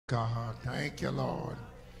God. Thank you, Lord.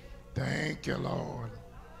 Thank you, Lord.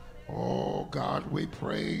 Oh, God, we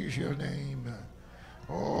praise your name.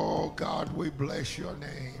 Oh, God, we bless your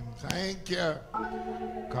name. Thank you.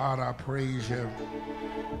 God, I praise you.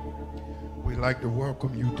 We'd like to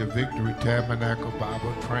welcome you to Victory Tabernacle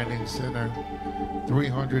Bible Training Center,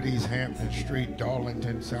 300 East Hampton Street,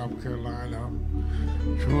 Darlington, South Carolina.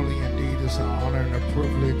 Truly, indeed, it's an honor and a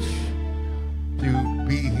privilege to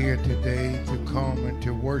be here today, to come and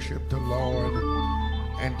to worship the Lord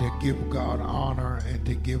and to give God honor and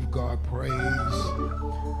to give God praise.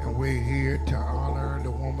 And we're here to honor the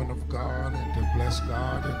woman of God and to bless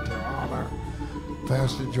God and to honor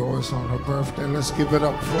Pastor Joyce on her birthday. Let's give it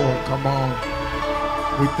up for her. Come on.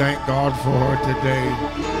 We thank God for her today.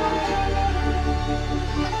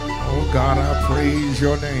 Oh, God, I praise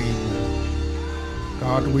your name.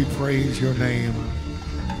 God, we praise your name.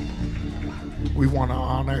 We want to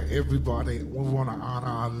honor everybody. We want to honor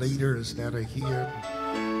our leaders that are here.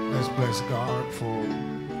 Let's bless God for,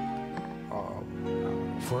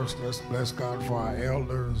 first let's bless God for our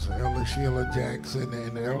elders, Elder Sheila Jackson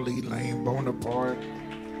and Elder Elaine Bonaparte.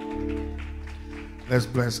 Let's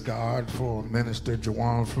bless God for Minister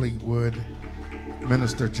Jawan Fleetwood,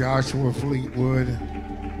 Minister Joshua Fleetwood,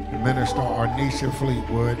 and Minister Arnisha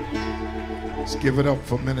Fleetwood. Let's give it up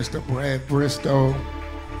for Minister Brad Bristow,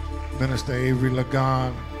 Minister Avery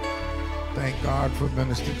Lagan. Thank God for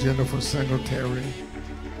Minister Jennifer Singletary.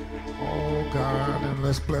 Oh, God, and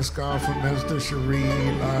let's bless God for Minister Cherie.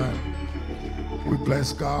 We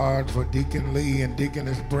bless God for Deacon Lee and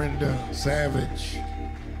Deaconess Brenda Savage.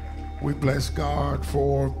 We bless God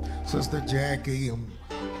for Sister Jackie and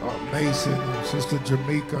Mason, and Sister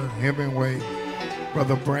Jamaica Hemingway,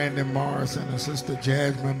 Brother Brandon Morrison and Sister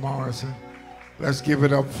Jasmine Morrison. Let's give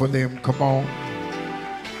it up for them. Come on.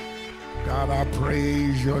 God, I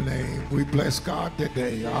praise your name. We bless God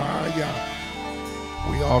today. Yeah.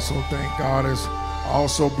 We also thank God. It's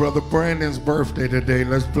also Brother Brandon's birthday today.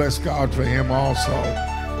 Let's bless God for him also.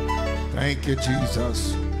 Thank you,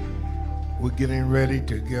 Jesus. We're getting ready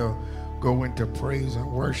to go into praise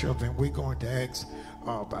and worship, and we're going to ask,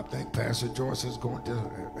 I think Pastor Joyce is going to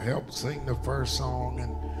help sing the first song,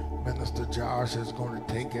 and Minister Josh is going to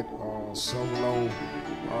take it solo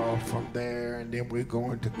from there, and then we're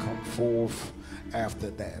going to come forth after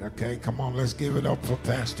that. Okay, come on, let's give it up for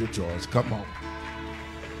Pastor Joyce. Come on.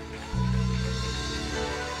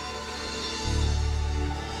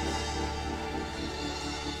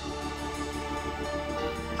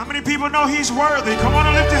 How many people know he's worthy? Come on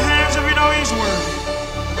and lift your hands if you know he's worthy.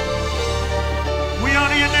 We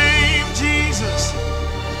honor your name, Jesus.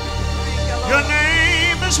 Your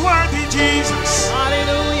name is worthy, Jesus.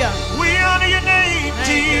 Hallelujah. We honor your name,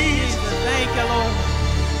 Jesus. Thank you, Lord.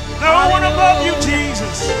 No one above you,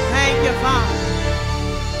 Jesus. Thank you, Father.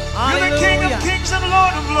 You're the King of kings and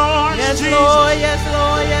Lord of lords, yes, Jesus. Lord, yes,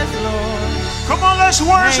 Lord, yes, Lord. Come on, let's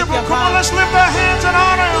worship him. Come on, let's lift our hands and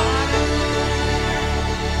honor him.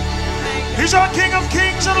 He's our King of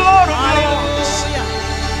kings and Lord of lords.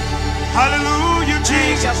 Hallelujah,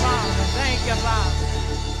 Jesus. Thank you, Father. Thank you,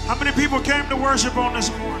 Father. How many people came to worship on this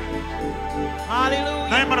morning? Hallelujah.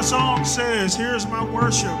 The name of the song says, "Here's my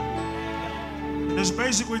worship." And it's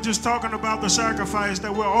basically just talking about the sacrifice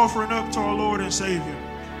that we're offering up to our Lord and Savior.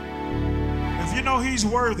 If you know he's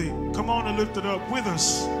worthy, come on and lift it up with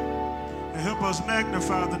us and help us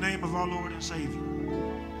magnify the name of our Lord and Savior.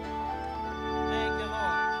 Thank you,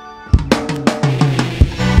 Lord.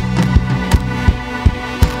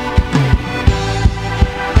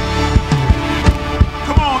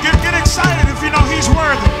 Come on, get excited if you know he's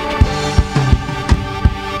worthy.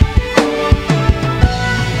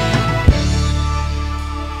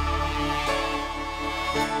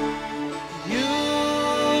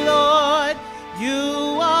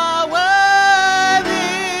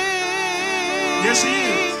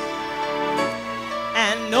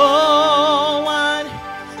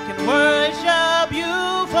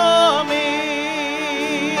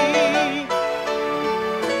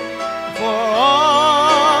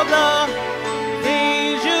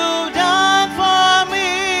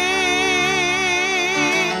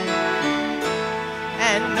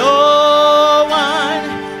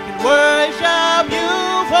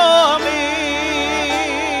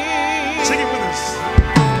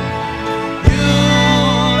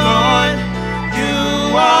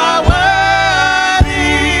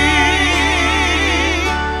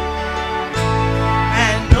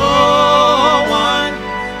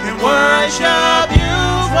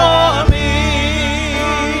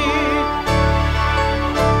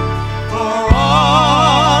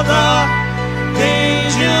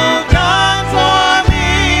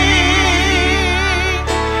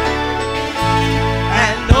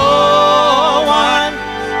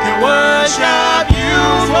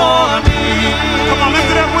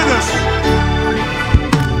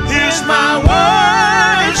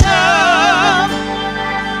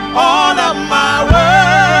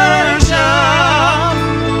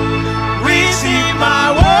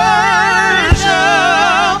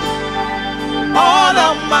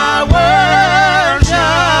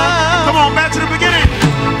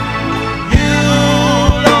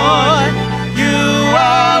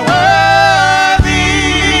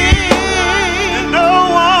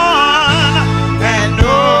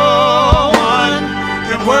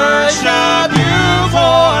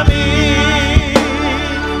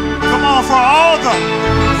 all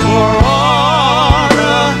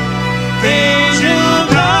the things you've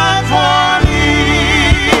done for me.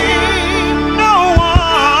 No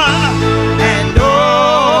one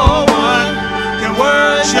can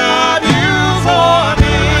worship you for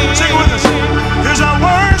me. Sing it with us. Here's our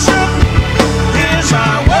worship. Here's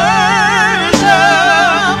our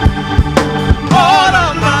worship. All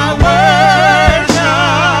of my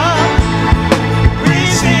worship.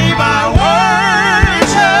 Receive my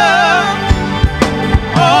worship.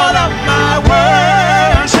 All of my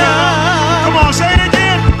worship. Come on, say it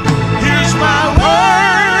again. Here's my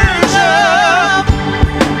worship.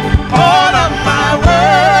 All of my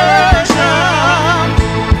worship.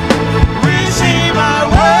 Receive my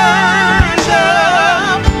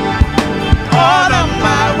worship. All of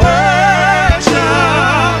my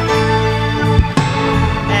worship.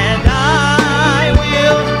 And I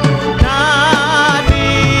will not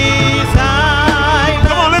be silent.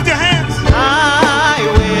 Come on, lift your hands. I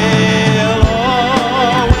will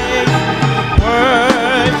always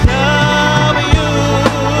worship you.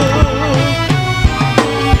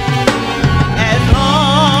 As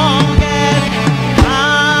long as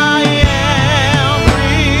I am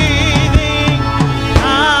breathing,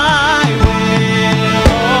 I will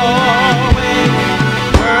always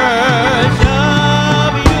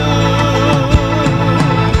worship you.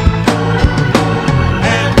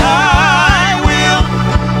 And I will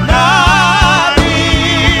not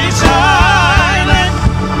be silent.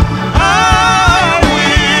 I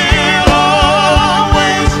will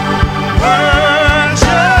always worship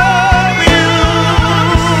you.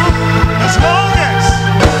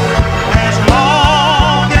 As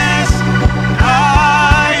long as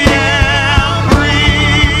I am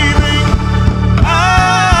breathing,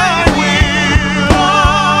 I will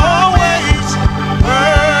always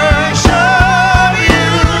worship you.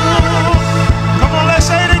 Come on, let's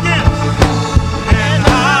say it again. And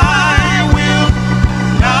I will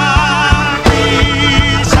not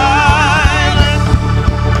be silent.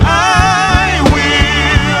 I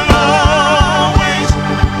will always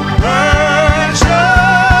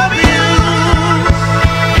worship you.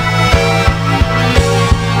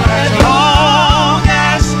 As long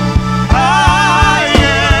as I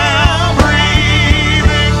am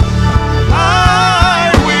breathing,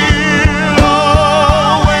 I will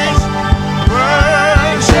always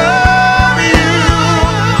worship you.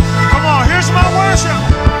 Come on, here's my worship.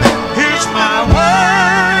 Here's my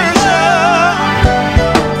worship.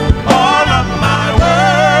 All of my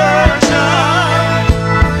worship.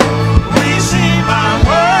 Receive my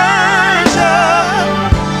worship.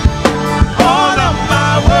 All of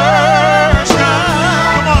my worship.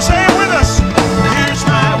 Come on, say it with us. Here's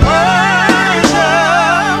my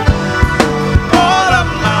worship. All of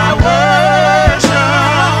my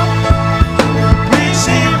worship.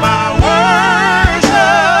 Receive my worship.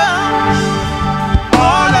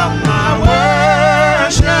 All of my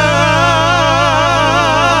worship.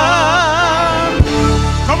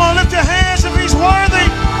 Come on, lift your hands if he's worthy.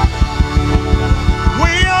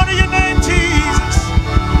 We honor your name, Jesus.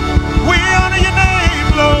 We honor your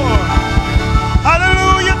name, Lord.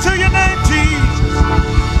 Hallelujah to your name, Jesus.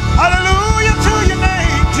 Hallelujah to your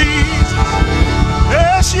name, Jesus.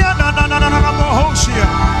 Yes, yeah, no, no, no, no, no, no, Bohoshia.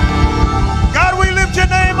 God, we lift your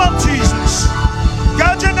name up, Jesus.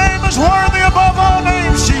 God, your name is worthy above all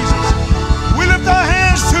names, Jesus. We lift our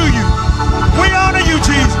hands to you. We honor you,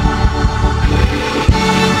 Jesus.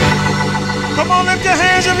 Come on, lift your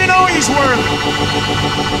hands if you know he's worthy.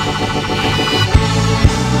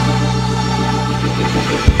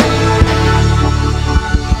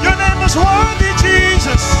 Your name is worthy,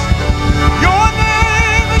 Jesus. Your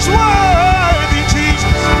name is worthy,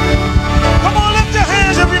 Jesus. Come on, lift your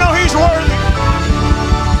hands if you know he's worthy.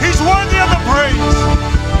 He's worthy of the praise.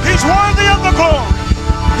 He's worthy of the glory.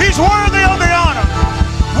 He's worthy of the honor.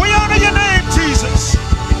 We honor your name, Jesus.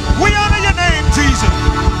 We honor your name, Jesus.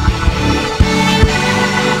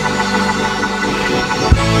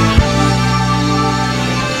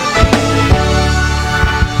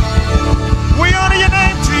 We honor your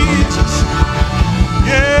name, Jesus.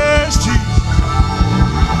 Yes, Jesus.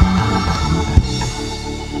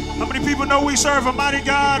 How many people know we serve a mighty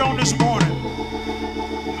God on this morning?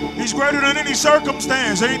 He's greater than any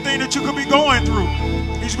circumstance, anything that you could be going through.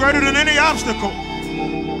 He's greater than any obstacle.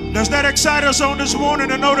 Does that excite us on this morning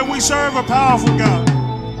to know that we serve a powerful God?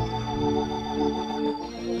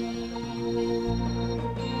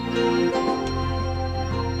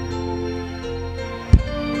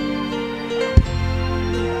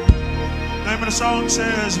 The name of the song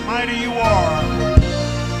says, "Mighty you are."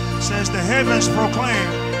 It says, "The heavens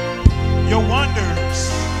proclaim your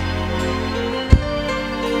wonders."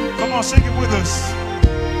 Come on. on, sing it with us.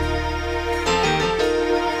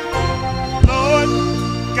 Lord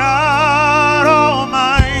God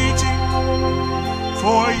Almighty,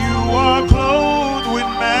 for you are clothed with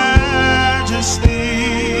majesty.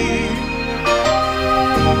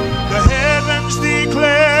 The heavens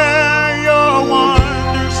declare your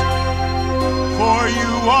wonders, for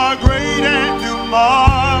you are great and do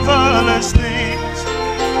marvelous things.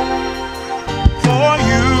 For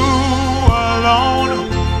you alone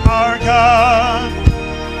are God.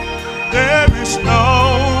 There is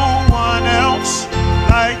no one else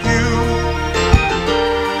like you.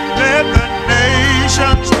 Let the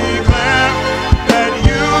nations declare that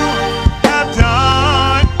you have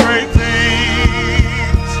done great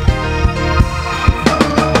things.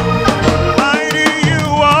 Mighty you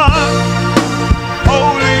are,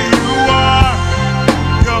 holy you are,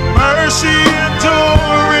 your mercy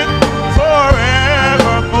endureth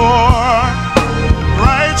forevermore.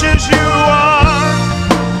 Righteous you are,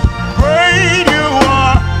 great you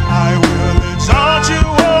are, I will exalt you,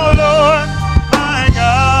 O Lord, my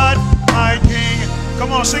God, my King.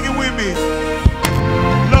 Come on, sing it with me.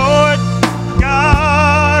 Lord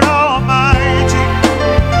God Almighty,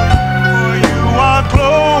 for you are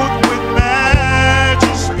clothed with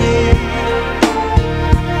majesty.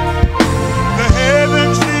 The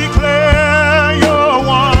heavens declare your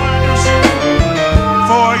wonders,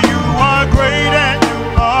 for you are great and do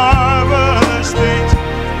marvelous things.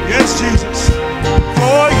 Yes, Jesus.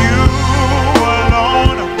 For you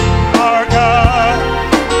alone are God.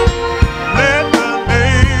 Let the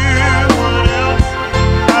one else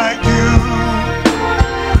like you.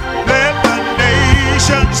 Let the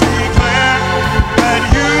nations declare that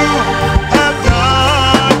you have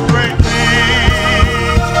done great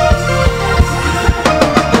things.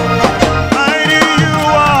 Mighty you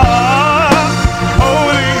are,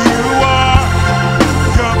 holy you are,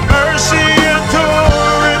 your mercy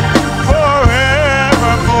endureth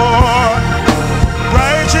forevermore.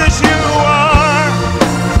 Righteous you are,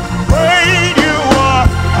 great you are,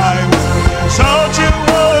 I will exalt you,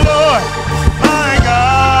 O Lord, my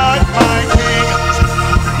God, my King.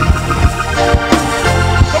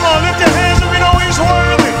 Come on, lift your hands if you know he's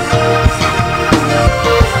worthy.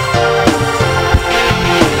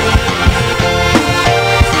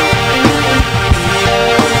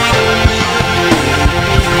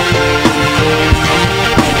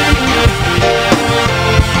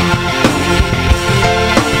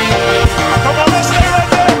 Come on, let's stay right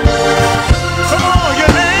there. Come on,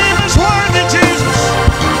 your name is worthy, Jesus.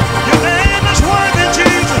 Your name is worthy,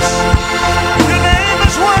 Jesus. Your name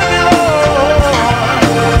is worthy, Lord.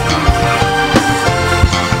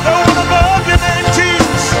 No one above your name,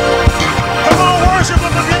 Jesus. Come on, worship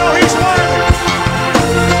him if you know he's worthy.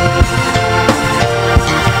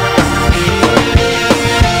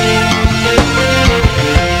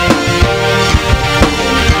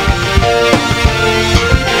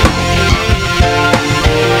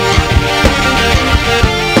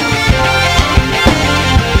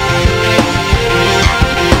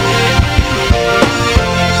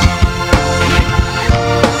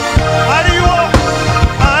 Mighty you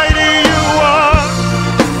are,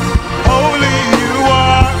 holy you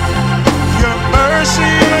are, your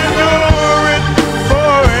mercy endureth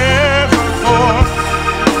forevermore.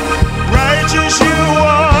 Righteous you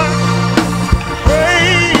are,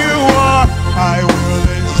 great you are, I will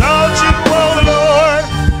exalt you, O Lord,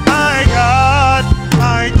 my God,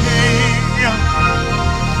 my King.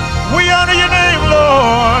 We honor your name,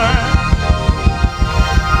 Lord.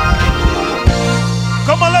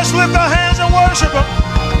 Come on, let's lift our hands and worship him.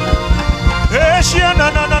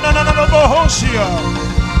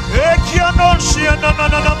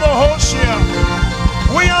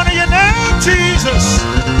 We honor your name, Jesus.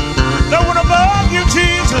 No one above you,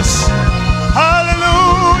 Jesus.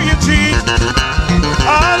 Hallelujah, Jesus.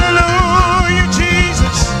 Hallelujah,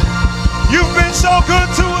 Jesus. You've been so good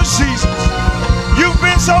to us, Jesus. You've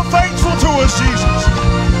been so faithful to us, Jesus.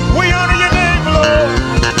 We honor your name, Lord.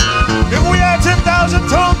 If we had 10,000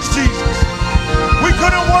 tongues, Jesus, we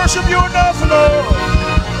couldn't worship you enough, Lord.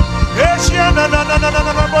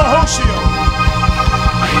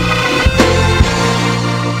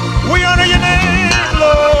 We honor your name,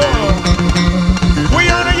 Lord. We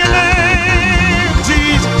honor your name,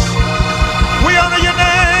 Jesus. We honor your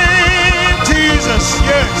name, Jesus.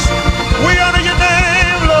 Yes. We honor your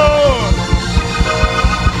name, Lord.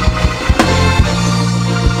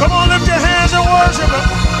 Come on, lift your hands and worship him.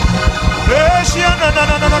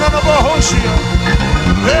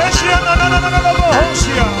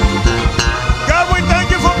 God, we thank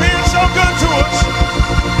you for being so good to us.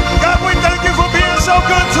 God, we thank you for being so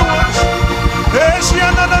good to us.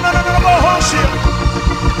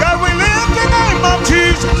 God, we lift the name of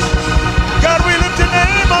Jesus. God, we lift the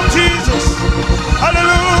name of Jesus.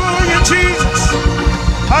 Hallelujah, Jesus.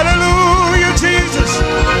 Hallelujah, Jesus.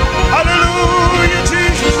 Hallelujah,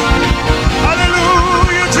 Jesus.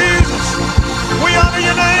 Hallelujah, Jesus. We honor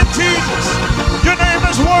your name, Jesus. Your name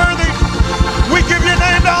is worthy. We give your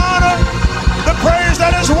name the honor, the praise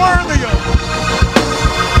that is worthy of.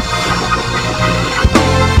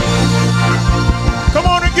 Come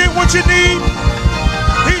on and get what you need.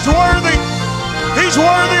 He's worthy. He's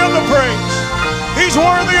worthy of the praise. He's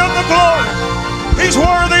worthy of the glory. He's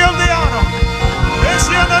worthy of the honor.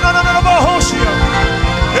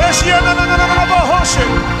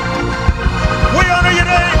 We honor your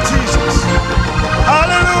name, Jesus.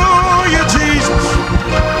 Hallelujah, Jesus.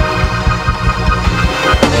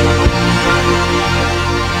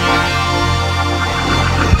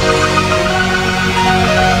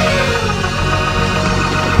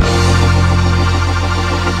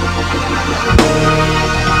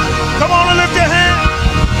 Come on and lift your hand.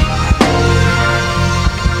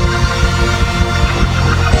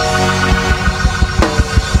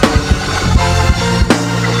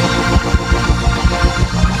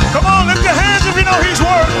 Come on, lift your hands if you know he's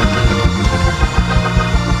worthy.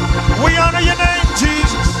 We honor your name,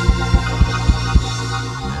 Jesus.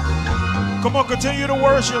 Come on, continue to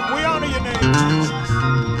worship. We honor your name, Jesus.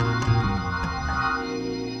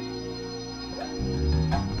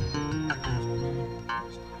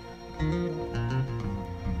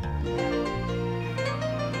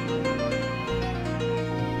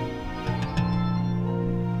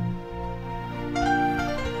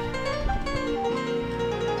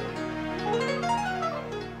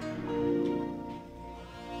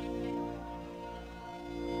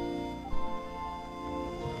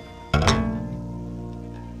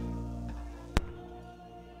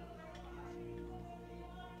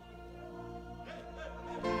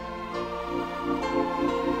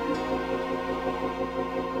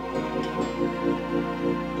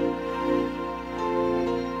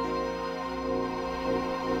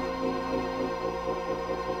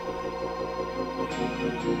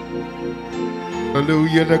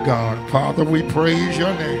 Hallelujah to God. Father, we praise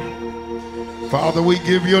your name. Father, we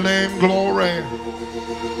give your name glory.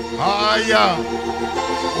 Hallelujah.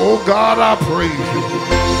 Oh God, I praise you.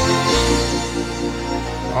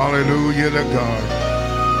 Hallelujah to God.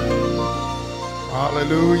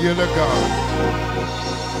 Hallelujah to God.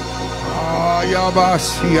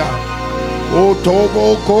 Ayabasia.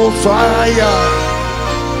 Otobo Kosaya.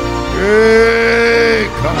 Hey,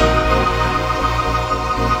 God.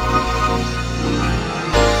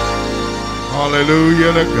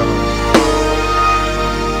 Hallelujah to God.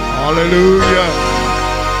 Hallelujah.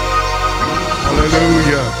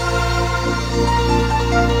 Hallelujah.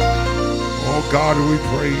 Oh God, we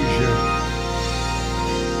praise you.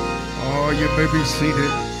 Oh, you may be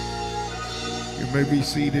seated. You may be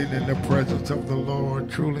seated in the presence of the Lord.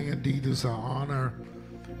 Truly, indeed, it's an honor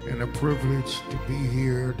and a privilege to be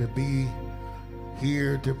here, to be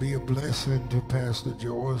a blessing to Pastor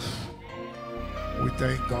Joyce. We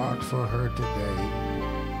thank God for her today.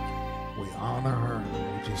 We honor her.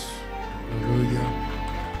 We just, hallelujah.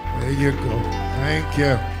 There you go. Thank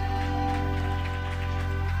you.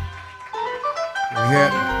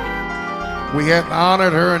 We hadn't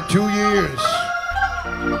honored her in 2 years.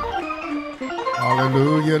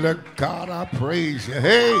 Hallelujah to God, I praise you.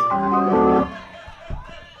 Hey.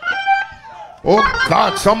 Oh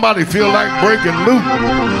God, somebody feel like breaking loose.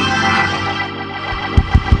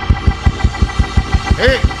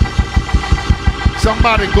 Hey,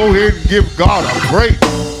 somebody go ahead and give God a praise.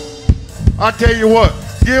 I tell you what,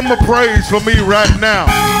 give him a praise for me right now.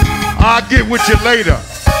 I'll get with you later.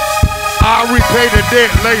 I'll repay the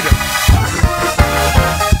debt later.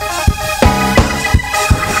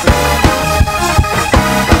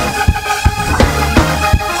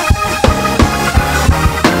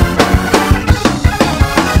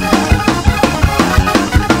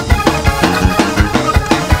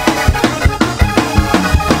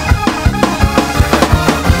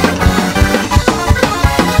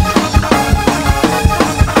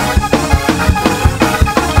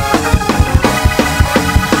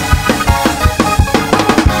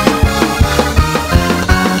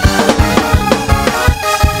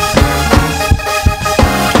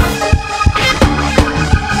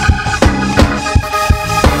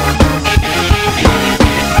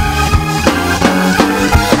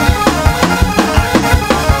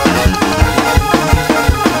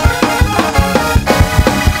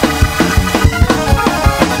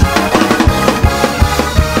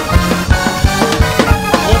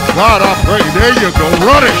 God, I pray. There you go.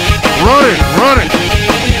 Run it, run it, run it.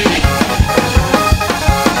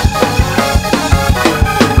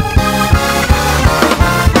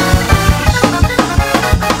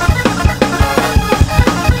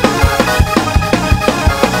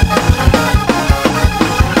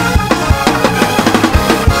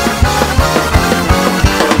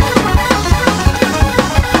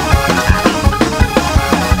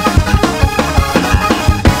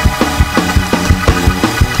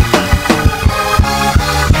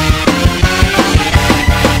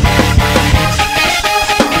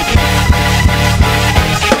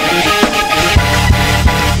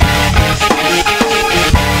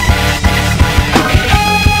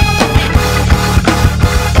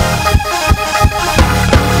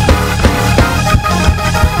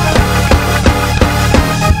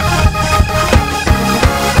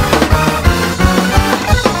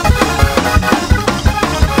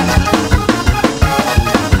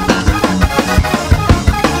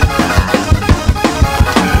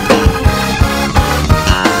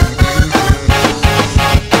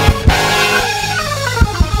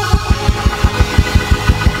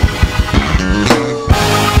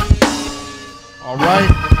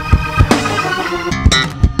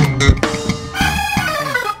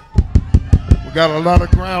 Got a lot of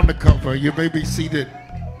ground to cover. You may be seated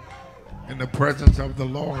in the presence of the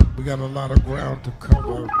Lord. We got a lot of ground to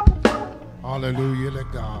cover. Hallelujah to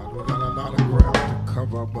God. We got a lot of ground to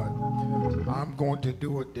cover, but I'm going to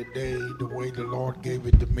do it today the way the Lord gave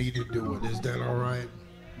it to me to do it. Is that all right?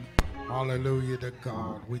 Hallelujah to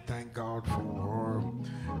God. We thank God for her.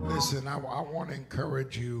 Listen, I want to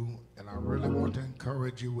encourage you, and I really want to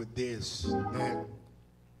encourage you with this, that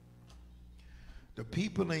the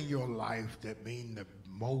people in your life that mean the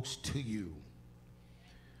most to you,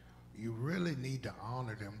 you really need to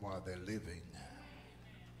honor them while they're living.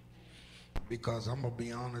 Because I'm going to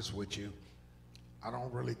be honest with you, I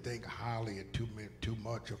don't really think highly of too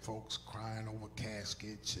much of folks crying over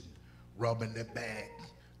caskets and rubbing their back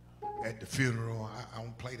at the funeral. I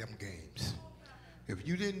don't play them games. If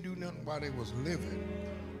you didn't do nothing while they was living,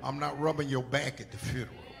 I'm not rubbing your back at the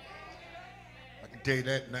funeral. I can tell you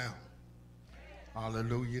that now.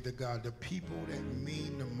 Hallelujah to God. The people that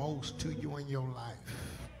mean the most to you in your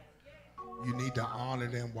life, you need to honor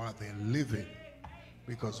them while they're living,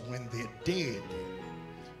 because when they're dead,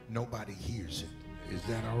 nobody hears it. Is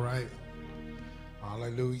that all right?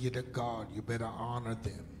 Hallelujah to God. You better honor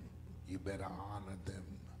them. You better honor them.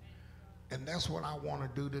 And that's what I want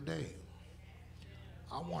to do today.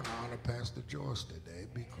 I want to honor Pastor Joyce today,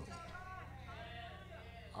 because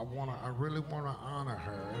I really want to honor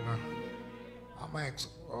her. And I'm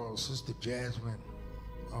asking Sister Jasmine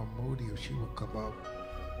Moody if she would come up.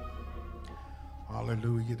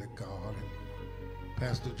 Hallelujah to God. And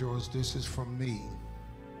Pastor George, this is from me.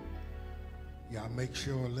 Y'all make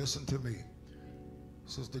sure, listen to me.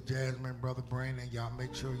 Sister Jasmine, Brother Brandon, y'all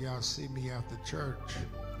make sure y'all see me after church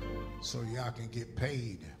so y'all can get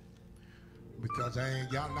paid. Because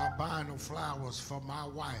y'all not buying no flowers for my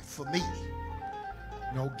wife, for me.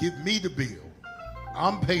 No, give me the bill.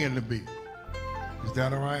 I'm paying the bill. Is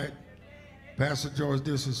that all right? Pastor George,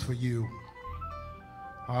 this is for you.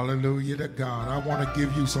 Hallelujah to God. I want to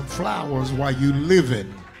give you some flowers while you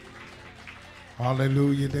living.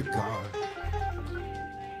 Hallelujah to God.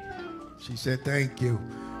 She said, thank you.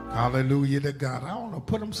 Hallelujah to God. I don't know,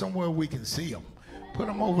 put them somewhere we can see them. Put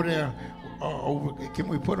them over there. Can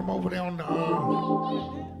we put them over there on the...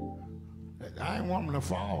 I ain't want them to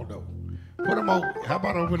fall, though. Put them over. How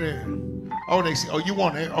about over there? Oh, they see. Oh, you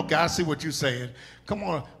want it? Okay, I see what you're saying. Come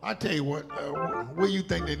on. I tell you what. Where you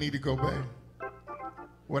think they need to go, babe?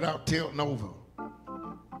 Without tilting over.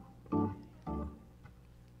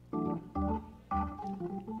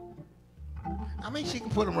 I mean, she can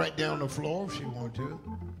put them right down on the floor if she wants to.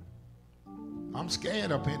 I'm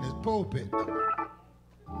scared up in this pulpit.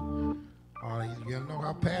 You know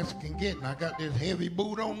how pastor can get, and I got this heavy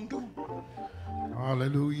boot on too.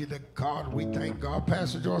 Hallelujah to God. We thank God.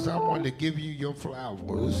 Pastor Joyce, I wanted to give you your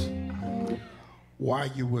flowers while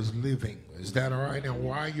you was living. Is that all right? And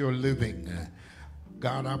while you're living,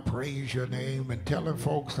 God, I praise your name, and telling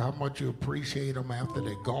folks how much you appreciate them after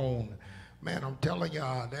they're gone. Man, I'm telling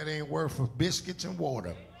y'all, that ain't worth of biscuits and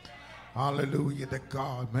water. Hallelujah to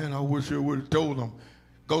God. Man, I wish I would have told them,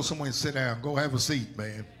 go somewhere and sit down. Go have a seat,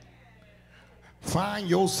 man. Find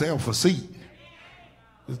yourself a seat.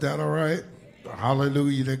 Is that all right?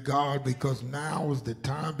 Hallelujah to God, because now is the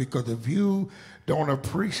time. Because if you don't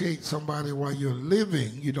appreciate somebody while you're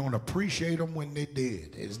living, you don't appreciate them when they're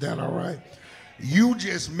dead. Is that all right? You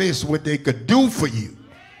just miss what they could do for you.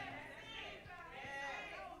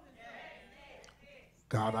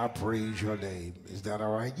 God, I praise your name. Is that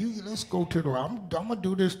all right? Let's go to the, I'm going to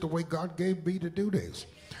do this the way God gave me to do this.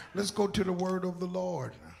 Let's go to the word of the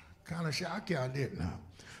Lord. Kind of shock y'all, didn't I?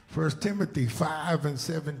 1 Timothy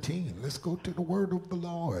 5:17. Let's go to the word of the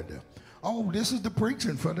Lord. Oh, this is the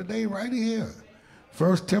preaching for the day right here.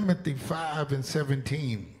 1 Timothy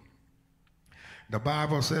 5:17. The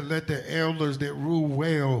Bible said, let the elders that rule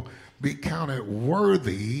well be counted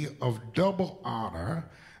worthy of double honor,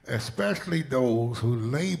 especially those who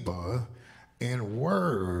labor in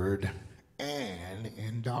word and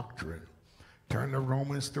in doctrine. Turn to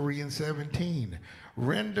Romans 3:17.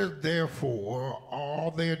 Render therefore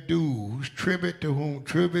all their dues, tribute to whom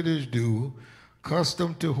tribute is due,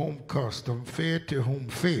 custom to whom custom, fair to whom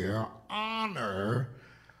fair, honor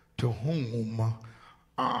to whom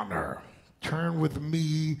honor. Turn with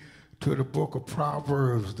me to the book of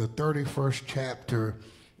Proverbs, the 31st chapter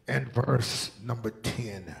and verse number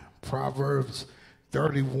 10. Proverbs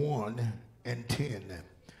 31:10.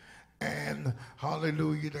 And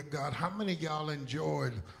hallelujah to God. How many of y'all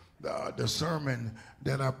enjoyed the sermon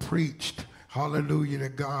that I preached, hallelujah to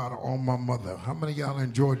God, on my mother? How many of y'all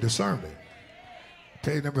enjoyed the sermon?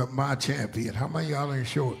 Tell you about my champion. How many of y'all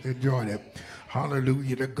enjoyed it?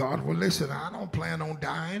 Hallelujah to God. Well, listen, I don't plan on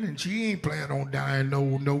dying, and she ain't planning on dying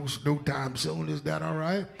no time soon. Is that all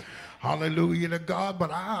right? Hallelujah to God.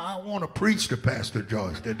 But I want to preach to Pastor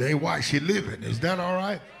Joyce today while she living. Is that all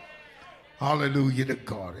right? Hallelujah to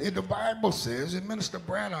God. And the Bible says, and Minister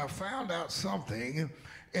Brad, I found out something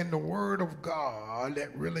in the Word of God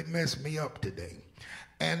that really messed me up today.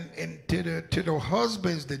 And to the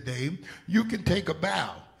husbands today, you can take a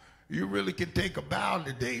bow. You really can take a bow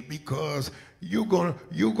today, because you're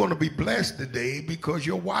gonna be blessed today, because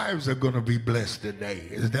your wives are gonna be blessed today.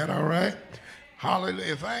 Is that all right?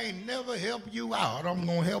 Hallelujah. If I ain't never helped you out, I'm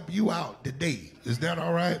gonna help you out today. Is that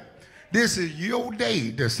all right? This is your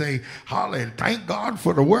day to say, hallelujah, thank God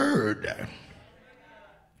for the word.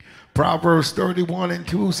 Proverbs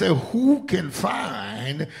 31:2 says, who can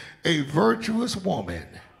find a virtuous woman?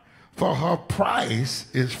 For her price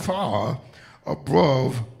is far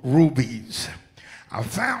above rubies. I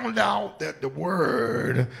found out that the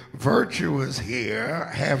word virtuous here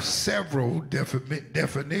have several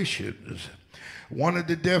definitions. One of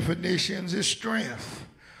the definitions is strength.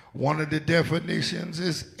 One of the definitions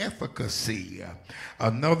is efficacy.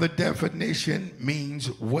 Another definition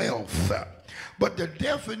means wealth. But the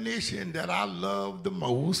definition that I love the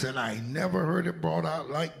most, and I never heard it brought out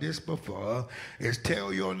like this before, is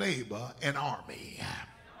tell your neighbor an army.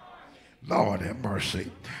 Lord have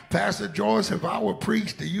mercy. Pastor Joyce, if I would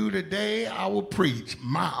preach to you today, I will preach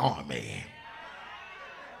my army.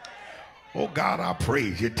 Oh God, I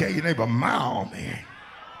praise you. Tell your neighbor, my army.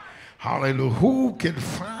 Hallelujah. Who can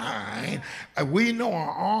find, we know our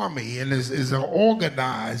army and is an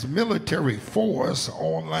organized military force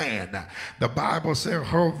on land. The Bible says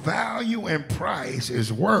her value and price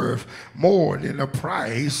is worth more than the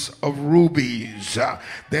price of rubies.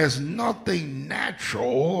 There's nothing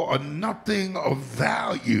natural or nothing of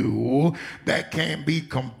value that can be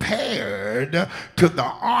compared to the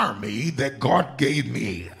army that God gave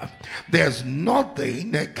me. There's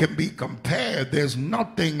nothing that can be compared. There's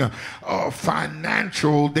nothing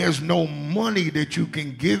financial. There's no money that you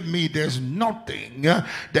can give me. There's nothing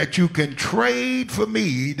that you can trade for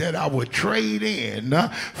me that I would trade in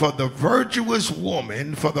for the virtuous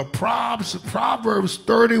woman, for the Proverbs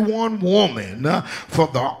 31 woman, for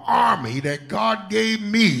the army that God gave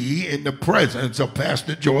me in the presence of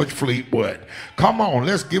Pastor George Fleetwood. Come on,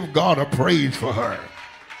 let's give God a praise for her.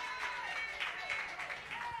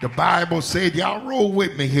 The Bible said, y'all roll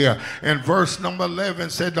with me here, and verse number 11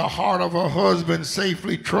 said, the heart of her husband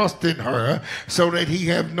safely trust in her, so that he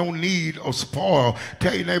have no need of spoil.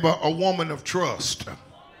 Tell your neighbor, a woman of trust.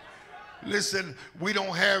 Listen, we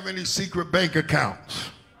don't have any secret bank accounts.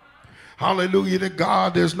 Hallelujah to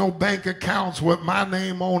God. There's no bank accounts with my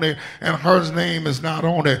name on it and her name is not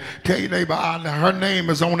on it. Tell your neighbor, her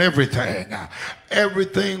name is on everything.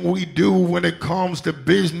 Everything we do when it comes to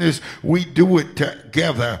business, we do it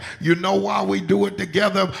together. You know why we do it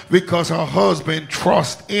together? Because her husband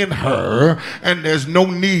trusts in her and there's no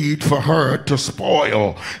need for her to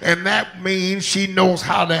spoil. And that means she knows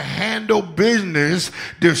how to handle business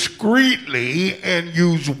discreetly and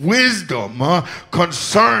use wisdom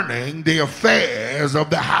concerning the affairs of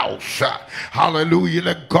the house. Hallelujah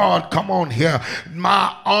to God. Come on here.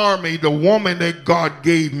 My army, the woman that God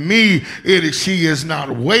gave me, she is not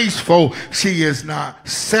wasteful. She is not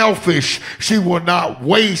selfish. She will not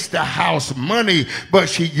waste the house money, but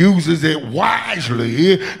she uses it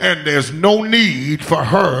wisely, and there's no need for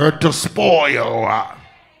her to spoil.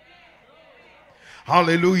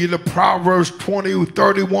 Hallelujah. The Proverbs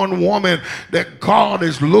 20:31 woman that God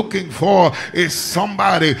is looking for is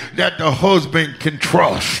somebody that the husband can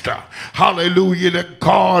trust. Hallelujah. That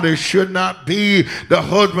God, it should not be the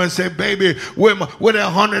husband say, baby, with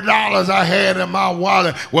that $100 I had in my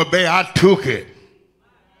wallet, well, babe, I took it.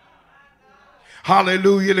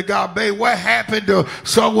 Hallelujah to God. Babe, what happened to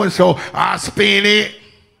so-and-so? I spent it.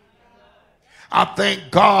 I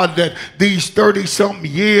thank God that these 30-something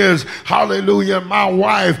years, hallelujah, my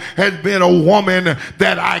wife has been a woman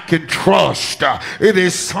that I can trust. It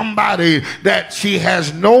is somebody that she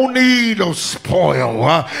has no need of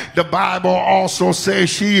spoil. The Bible also says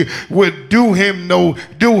she would do him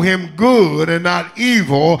good and not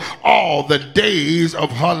evil all the days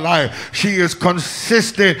of her life. She is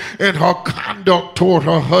consistent in her conduct toward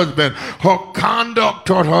her husband. Her conduct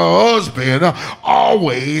toward her husband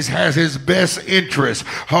always has his best interest.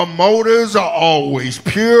 Her motives are always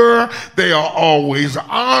pure. They are always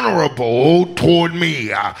honorable toward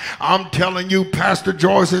me. I'm telling you, Pastor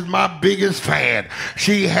Joyce is my biggest fan.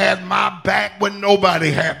 She had my back when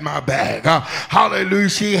nobody had my back. Hallelujah.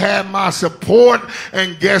 She had my support,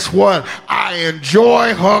 and guess what? I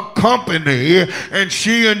enjoy her company, and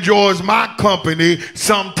she enjoys my company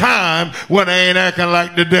sometime when I ain't acting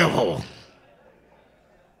like the devil.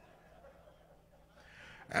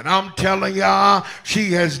 And I'm telling y'all,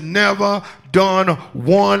 she has never done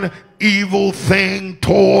one evil thing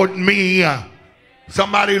toward me.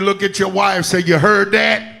 Somebody look at your wife, say, you heard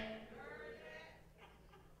that?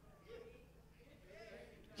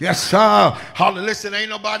 Yes, sir. Hallelujah. Listen, ain't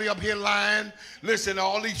nobody up here lying. Listen,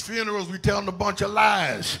 all these funerals, we telling a bunch of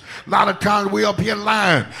lies. A lot of times we up here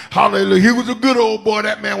lying. Hallelujah. He was a good old boy.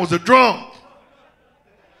 That man was a drunk.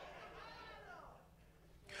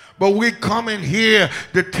 But we come in here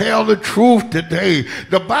to tell the truth today.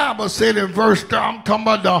 The Bible said in verse 3, I'm talking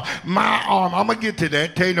about my arm. I'm going to get to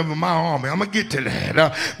that. Tell you my army. I'm going to get to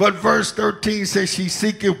that. But verse 13 says she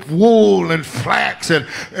seeketh wool and flax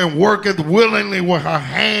and worketh willingly with her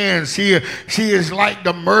hands. She is like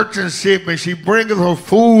the merchant ship, and she bringeth her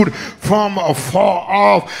food from afar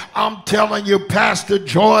off. I'm telling you, Pastor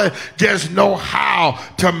Joy just know how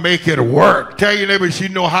to make it work. Tell your neighbor, she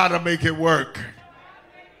know how to make it work.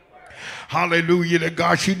 Hallelujah to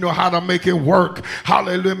God. She know how to make it work.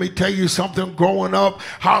 Hallelujah. Let me tell you something. Growing up,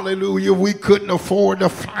 hallelujah, we couldn't afford the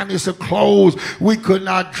finest of clothes. We could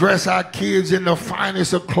not dress our kids in the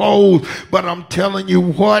finest of clothes. But I'm telling you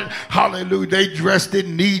what, hallelujah, they dressed it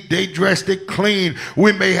neat. They dressed it clean.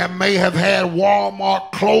 We may have had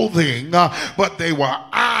Walmart clothing, but they were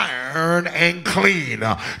iron and clean.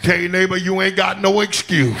 Tell your neighbor, you ain't got no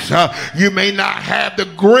excuse. You may not have the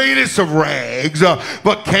greatest of rags,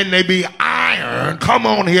 but can they be iron? Come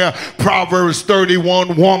on here, Proverbs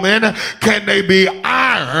 31 woman. Can they be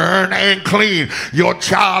iron and clean? Your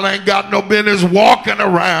child ain't got no business walking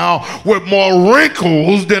around with more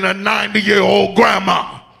wrinkles than a 90-year-old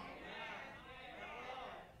grandma.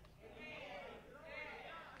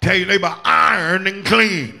 Tell your neighbor, iron and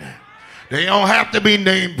clean. They don't have to be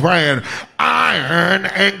name brand. Iron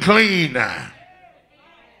and clean.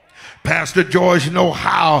 Pastor George know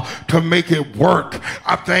how to make it work.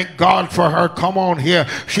 I thank God for her. Come on here.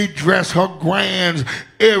 She dressed her grands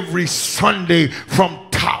every Sunday from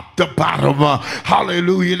top to bottom.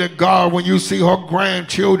 Hallelujah to God. When you see her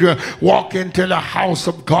grandchildren walk into the house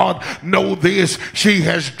of God, know this, she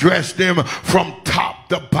has dressed them from top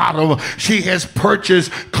to bottom. She has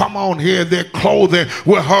purchased, come on here, their clothing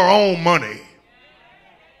with her own money.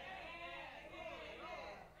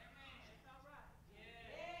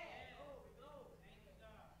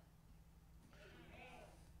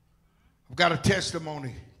 I've got a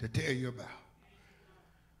testimony to tell you about.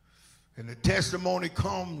 And the testimony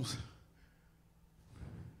comes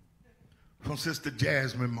from Sister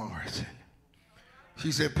Jasmine Morrison.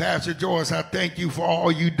 She said, Pastor Joyce, I thank you for all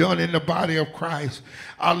you've done in the body of Christ.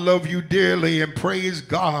 I love you dearly and praise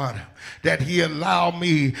God that he allowed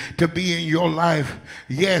me to be in your life.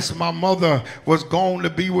 Yes, my mother was going to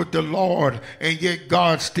be with the Lord, and yet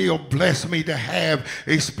God still blessed me to have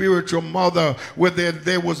a spiritual mother where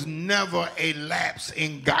there was never a lapse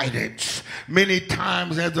in guidance. Many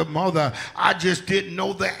times as a mother, I just didn't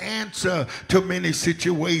know the answer to many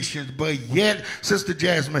situations, but yet, Sister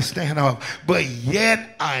Jasmine, stand up, but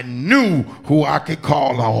yet I knew who I could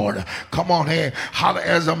call on. Come on here.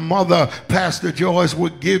 As a mother, Pastor Joyce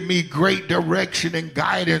would give me great direction and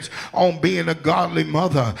guidance on being a godly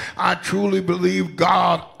mother. I truly believe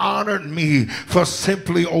God honored me for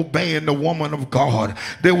simply obeying the woman of God.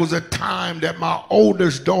 There was a time that my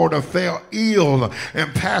oldest daughter fell ill,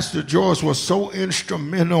 and Pastor Joyce was so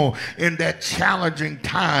instrumental in that challenging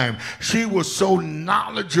time. She was so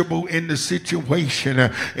knowledgeable in the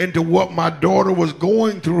situation, into what my daughter was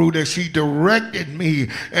going through, that she directed me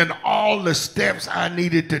in all the steps I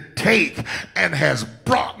needed to take, and has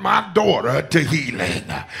brought my daughter to healing.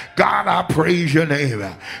 God, I praise your name.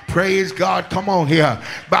 Praise God. Come on here.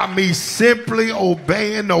 By me simply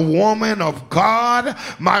obeying the woman of God,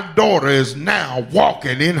 my daughter is now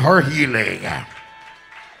walking in her healing.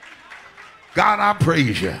 God, I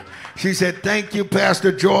praise you. She said, thank you,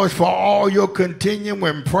 Pastor George, for all your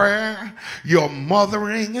continuing prayer, your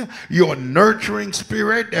mothering, your nurturing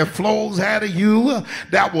spirit that flows out of you.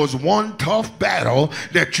 That was one tough battle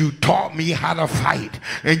that you taught me how to fight.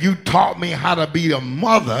 And you taught me how to be the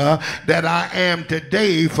mother that I am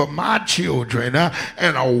today for my children,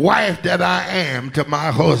 and a wife that I am to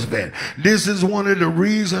my husband. This is one of the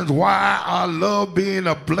reasons why I love being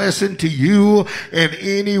a blessing to you in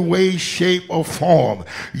any way, shape, or form.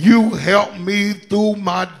 You help me through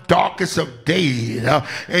my darkest of days,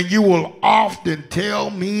 and you will often tell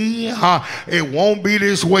me it won't be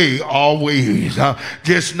this way always.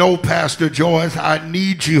 Just know, Pastor Joyce, I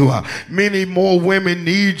need you. Many more women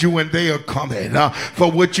need you, and they are coming. For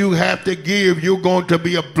what you have to give, you're going to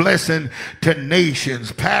be a blessing to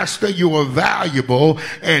nations. Pastor, you are valuable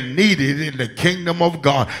and needed in the kingdom of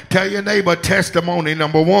God. Tell your neighbor, testimony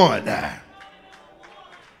number one.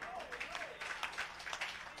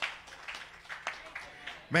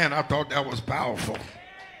 Man, I thought that was powerful.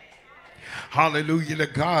 Hallelujah to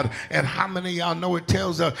God. And how many of y'all know it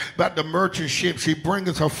tells us about the merchant ship? She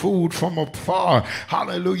brings her food from afar.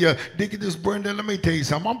 Hallelujah. Deaconess Brenda, let me tell you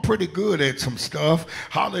something. I'm pretty good at some stuff.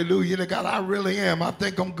 Hallelujah to God. I really am. I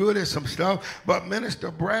think I'm good at some stuff. But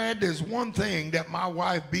Minister Brad, there's one thing that my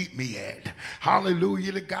wife beat me at.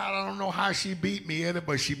 Hallelujah to God. I don't know how she beat me at it,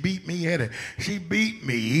 but she beat me at it. She beat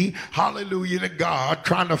me, hallelujah to God,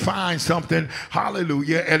 trying to find something,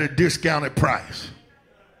 hallelujah, at a discounted price.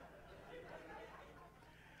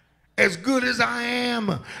 As good as I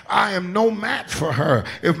am no match for her.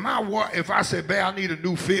 If I say, babe, I need a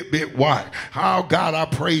new Fitbit watch. Oh, God, I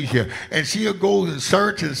praise you. And she'll go and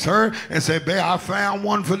search and say, babe, I found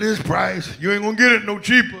one for this price. You ain't going to get it no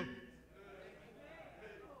cheaper.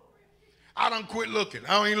 I done quit looking.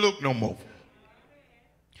 I don't even look no more.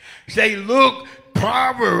 Say, look,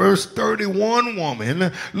 Proverbs 31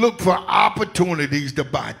 woman, look for opportunities to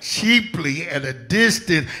buy cheaply at a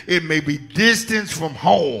distance. It may be distance from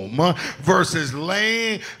home versus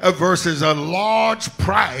a large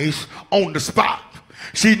price on the spot.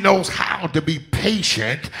 She knows how to be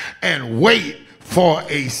patient and wait for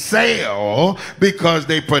a sale because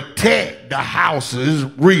they protect the house's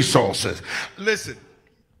resources. Listen,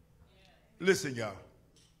 y'all.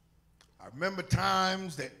 I remember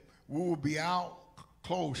times that we would be out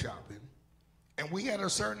clothes shopping, and we had a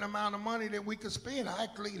certain amount of money that we could spend. I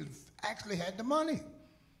actually had the money.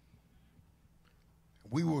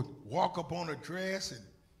 We would walk up on a dress, and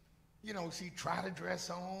you know, she tried a dress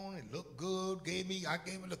on and looked good. I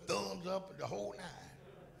gave her the thumbs up and the whole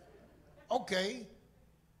nine. Okay,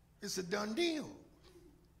 it's a done deal.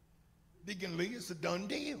 Deacon Lee, it's a done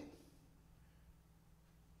deal.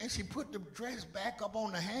 And she put the dress back up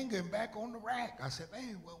on the hanger and back on the rack. I said,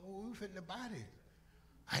 man, well, we finna buy this.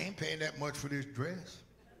 I ain't paying that much for this dress.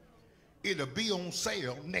 It'll be on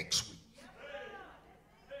sale next week.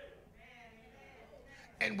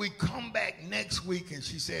 And we come back next week, and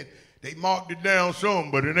she said, they marked it down some,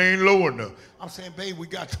 but it ain't low enough. I'm saying, babe, we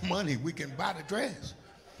got the money. We can buy the dress.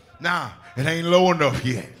 Nah, it ain't low enough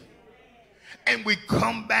yet. And we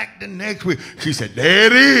come back the next week. She said, there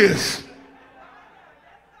it is.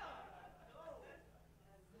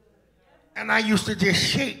 And I used to just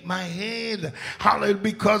shake my head, hallelujah,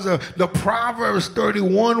 because of the Proverbs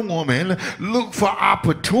 31 woman look for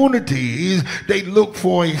opportunities. They look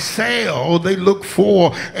for a sale. They look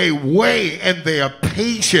for a way, and they are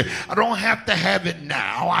patient. I don't have to have it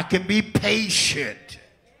now. I can be patient.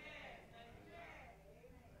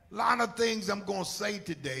 A lot of things I'm going to say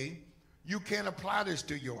today, you can't apply this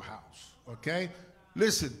to your house, okay?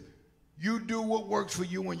 Listen, you do what works for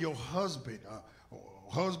you and your husband.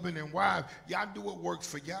 Husband and wife, y'all do what works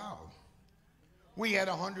for y'all.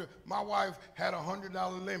 My wife had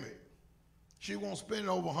 $100 limit. She won't spend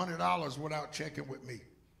over $100 without checking with me.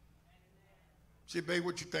 She said, babe,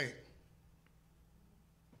 what you think?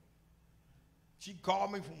 She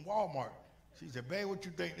called me from Walmart. She said, babe, what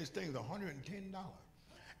you think? This thing's $110.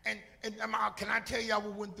 And can I tell y'all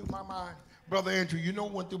what went through my mind? Brother Andrew, you know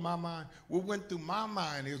what went through my mind? What went through my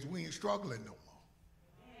mind is we ain't struggling no more.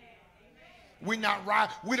 We not right.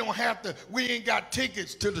 We don't have to. We ain't got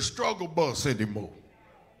tickets to the struggle bus anymore.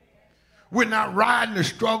 We're not riding the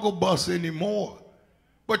struggle bus anymore.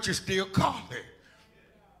 But you're still calling.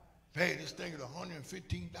 Hey, this thing is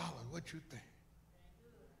 $115. What you think?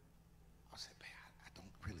 I said, man, I don't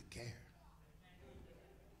really care.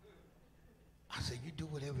 I said, you do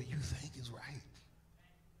whatever you think is right.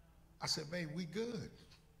 I said, babe, we good.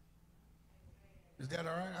 Is that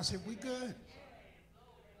all right? I said, we good.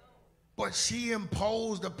 But she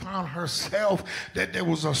imposed upon herself that there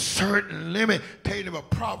was a certain limit. Tell you about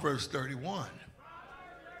Proverbs 31.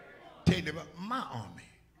 Tell you about my army.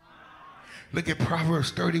 Look at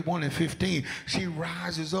Proverbs 31 and 15. She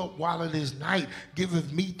rises up while it is night,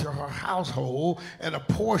 giveth meat to her household, and a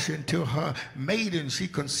portion to her maidens. She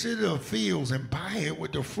considereth fields and buyeth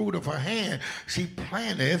with the fruit of her hand. She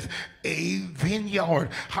planteth a vineyard.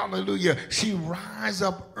 Hallelujah. She rises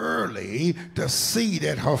up early to see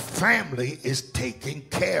that her family is taken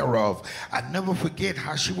care of. I never forget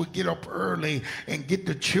how she would get up early and get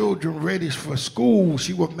the children ready for school.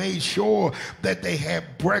 She would make sure that they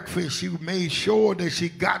had breakfast. She made sure that she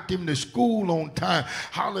got them to school on time.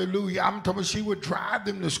 Hallelujah. I'm talking about she would drive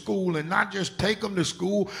them to school and not just take them to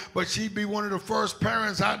school, but she'd be one of the first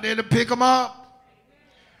parents out there to pick them up.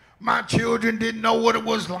 My children didn't know what it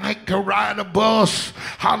was like to ride a bus.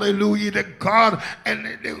 Hallelujah to God.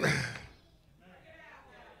 And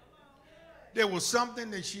there was something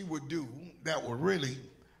that she would do that would really,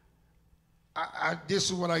 this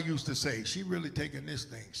is what I used to say. She really taking this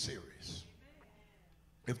thing serious.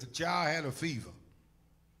 If the child had a fever,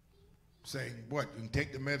 saying, what, you can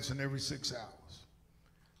take the medicine every 6 hours.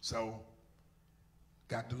 So,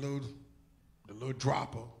 got the little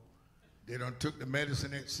dropper. They done took the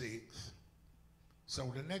medicine at 6.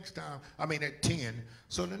 So the next time, at 10.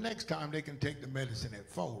 So the next time they can take the medicine at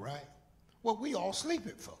 4, right? Well, we all sleep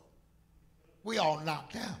at 4. We all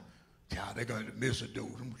knocked out. Child, they're going to miss a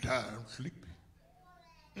dose. I'm tired, I'm sleepy.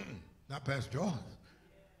 Not Pastor Joyce.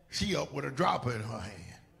 She up with a dropper in her hand.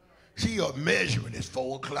 She up measuring. It's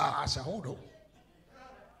 4 o'clock. I said, hold on.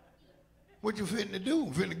 What you finna do?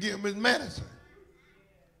 Finna give him his medicine.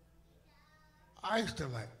 I used to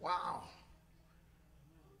like, wow.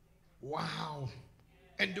 Wow.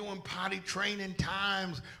 And doing potty training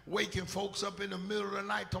times, waking folks up in the middle of the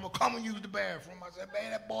night, telling them, come and use the bathroom. I said,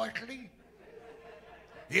 man, that boy sleep.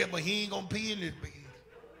 Yeah, but he ain't gonna pee in this bed.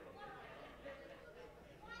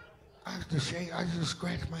 I used to shake, I used to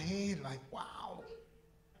scratch my head like, wow.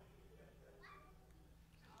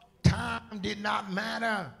 Time did not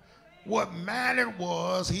matter. What mattered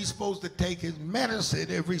was he's supposed to take his medicine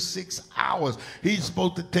every 6 hours. He's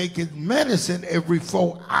supposed to take his medicine every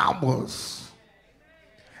 4 hours.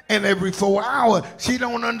 And every 4 hours, she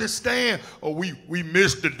don't understand. Oh, we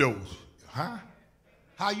missed the dose. Huh?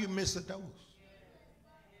 How you miss a dose?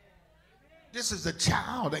 This is a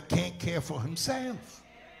child that can't care for himself.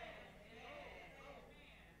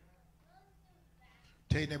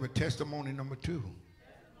 Tell you neighbor, testimony number 2.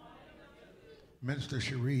 Minister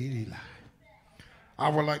Cherie Eli. I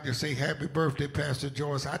would like to say happy birthday, Pastor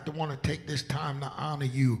Joyce. I want to take this time to honor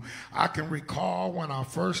you. I can recall when I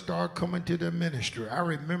first started coming to the ministry. I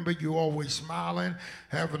remember you always smiling,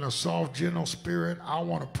 having a soft, gentle spirit. I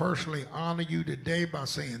want to personally honor you today by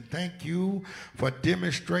saying thank you for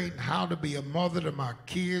demonstrating how to be a mother to my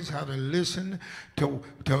kids, how to listen to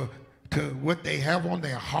what they have on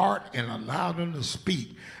their heart and allow them to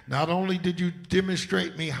speak. Not only did you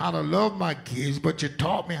demonstrate me how to love my kids, but you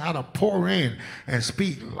taught me how to pour in and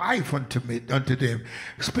speak life unto them.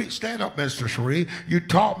 Stand up, Mr. Cherie. You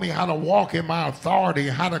taught me how to walk in my authority,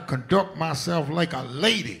 how to conduct myself like a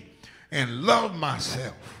lady and love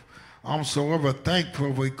myself. I'm so ever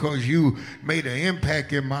thankful because you made an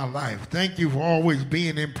impact in my life. Thank you for always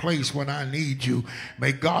being in place when I need you.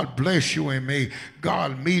 May God bless you and may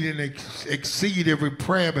God meet and exceed every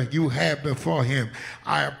prayer that you have before him.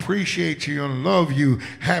 I appreciate you and love you.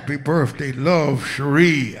 Happy birthday, love,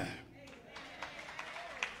 Cherie.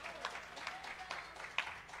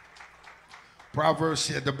 Proverbs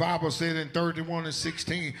said, the Bible said in 31 and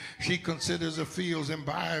 16, she considers the fields and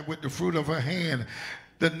buy with the fruit of her hand.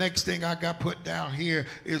 The next thing I got put down here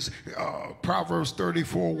is Proverbs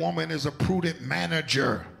 34, woman is a prudent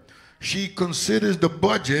manager. She considers the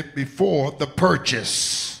budget before the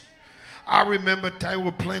purchase. I remember there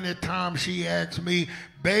were plenty of times she asked me,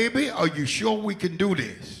 baby, are you sure we can do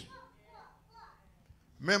this?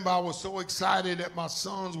 Remember, I was so excited that my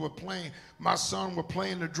son were playing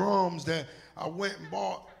the drums that I went and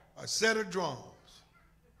bought a set of drums.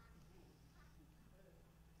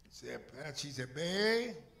 She said,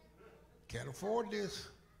 babe, can't afford this.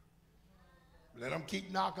 Let them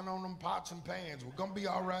keep knocking on them pots and pans. We're going to be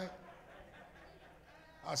all right.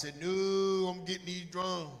 I said, no, I'm getting these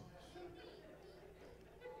drums.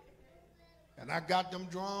 And I got them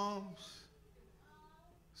drums.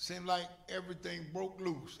 Seemed like everything broke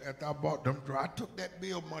loose after I bought them drums. I took that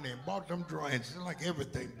bill money and bought them drums. It seemed like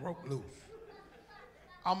everything broke loose.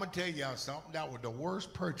 I'm going to tell y'all something. That was the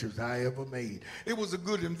worst purchase I ever made. It was a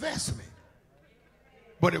good investment,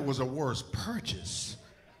 but it was a worse purchase.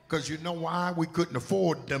 Because you know why? We couldn't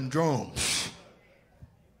afford them drums.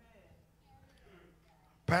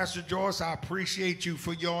 Pastor Joyce, I appreciate you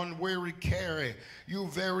for your unwearied carry. You're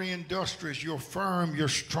very industrious. You're firm. You're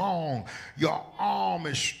strong. Your arm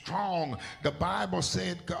is strong. The Bible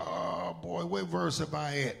said, oh boy, what verse have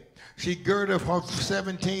I at? She girdeth her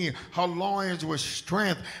 17, her loins with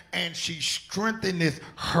strength, and she strengtheneth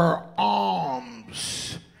her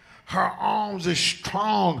arms. Her arms are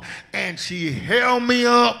strong, and she held me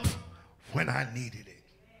up when I needed it.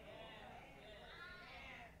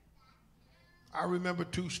 I remember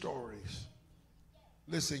 2 stories.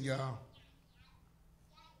 Listen, y'all.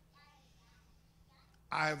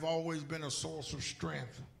 I have always been a source of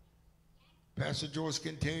strength. Pastor Joyce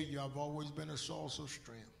can tell you I've always been a source of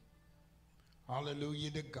strength.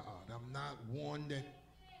 Hallelujah to God. I'm not one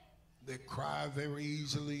that cry very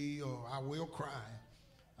easily, or I will cry.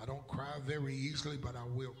 I don't cry very easily, but I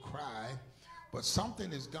will cry. But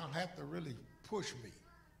something is going to have to really push me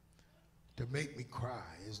to make me cry.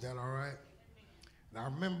 Is that all right? And I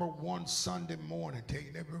remember one Sunday morning,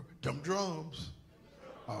 taking them drums.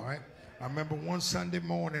 All right. I remember one Sunday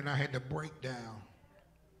morning I had to break down.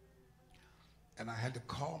 And I had to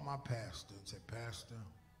call my pastor and say, Pastor,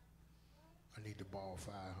 I need to borrow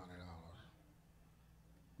 $500.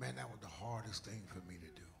 Man, that was the hardest thing for me to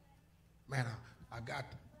do. Man, I got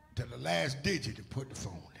to the last digit and put the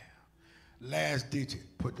phone down. Last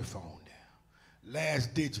digit, put the phone down.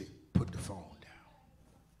 Last digit, put the phone down.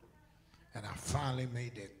 And I finally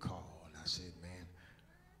made that call. And I said, man,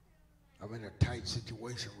 I'm in a tight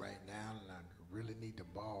situation right now, and I really need to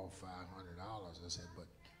borrow $500. I said, but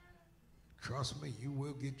trust me, you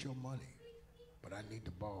will get your money. But I need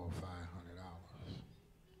to borrow $500.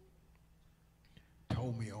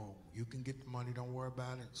 Told me, oh, you can get the money, don't worry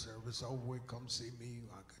about it. Service over with, come see me,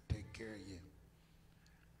 I could take care of you.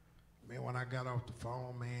 Man, when I got off the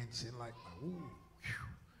phone, man, it seemed like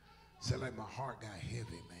my heart got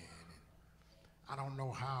heavy, man. And I don't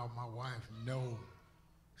know how my wife know.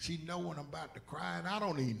 She know when I'm about to cry, and I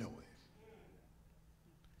don't even know it.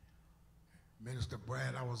 Minister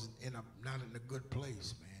Brad, I was not in a good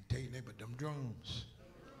place, man. Tell your neighbor, them drums.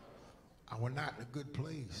 I was not in a good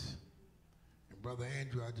place. And Brother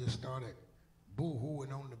Andrew, I just started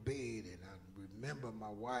boo-hooing on the bed, and I remember my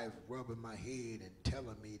wife rubbing my head and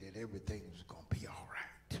telling me that everything was going to be all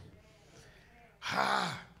right.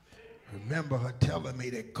 I remember her telling me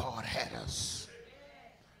that God had us.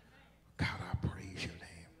 God, I praise your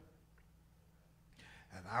name.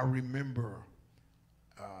 And I remember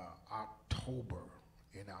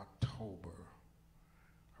in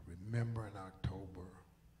October,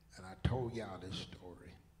 and I told y'all this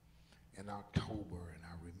story, in October, and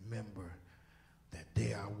I remember that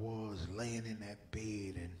there I was laying in that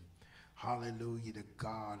bed, and hallelujah to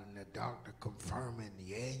God, and the doctor confirming,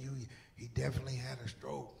 yeah, he definitely had a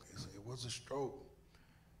stroke. He said, it was a stroke.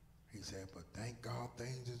 He said, but thank God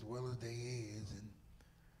things as well as they is, and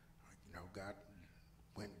God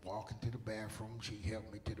went walking to the bathroom. She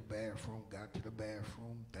helped me to the bathroom, got to the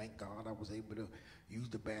bathroom. Thank God I was able to use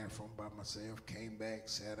the bathroom by myself, came back,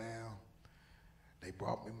 sat down. They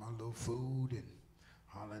brought me my little food, and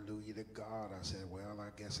hallelujah to God. I said, well,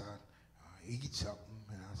 I guess I eat something.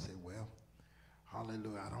 And I said, well,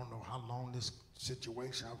 hallelujah. I don't know how long this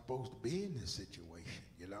situation, I'm supposed to be in this situation,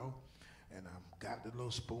 And I got the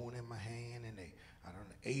little spoon in my hand, and I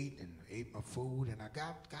ate my food, and I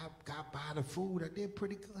got by the food. I did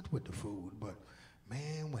pretty good with the food, but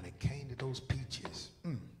man, when it came to those peaches,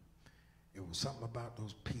 it was something about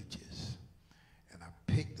those peaches. And I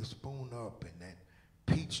picked the spoon up, and that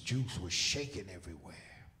peach juice was shaking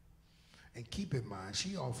everywhere. And keep in mind,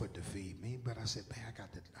 she offered to feed me, but I said, man, I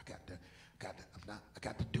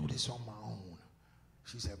got to do this on my own.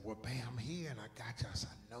 She said, well, Pam, I'm here, and I got you. I said,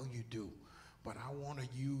 I know you do, but I want to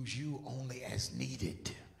use you only as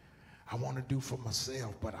needed. I want to do for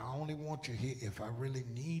myself, but I only want you here if I really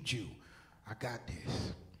need you. I got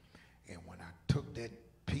this. And when I took that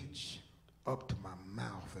peach up to my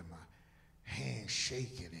mouth and my hand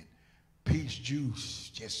shaking, and peach juice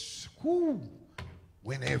just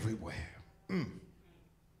went everywhere.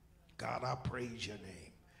 God, I praise your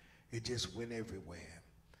name. It just went everywhere.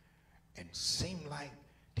 And seemed like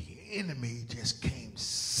the enemy just came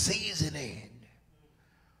seizing in.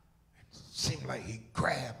 It seemed like he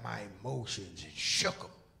grabbed my emotions and shook them.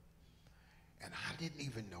 And I didn't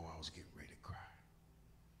even know I was getting ready to cry.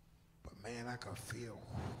 But man, I could feel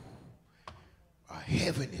a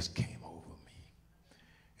heaviness came over me.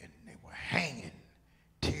 And they were hanging.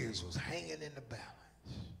 Tears was hanging in the balance.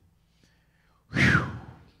 Whew.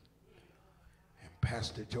 And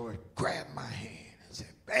Pastor George grabbed my hand and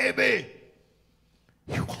said, baby,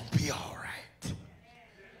 you're going to be all right.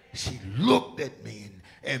 She looked at me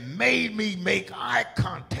and made me make eye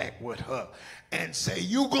contact with her and say,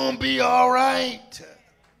 you going to be all right.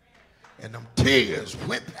 And them tears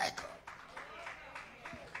went back up.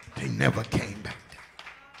 They never came back down.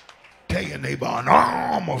 Tell your neighbor, an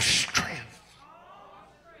arm of strength.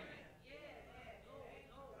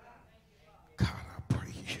 God, I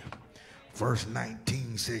praise you. Verse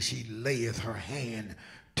 19 says she layeth her hand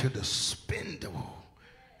to the spindle,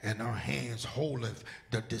 and her hands holdeth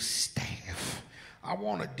the distaff. I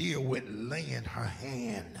want to deal with laying her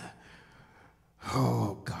hand,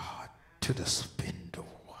 oh God, to the spindle.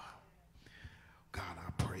 God,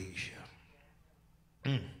 I praise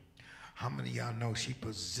you. How many of y'all know she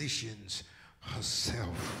positions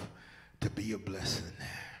herself to be a blessing there?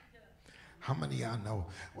 How many of y'all know?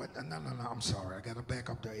 Well, no, I'm sorry. I got to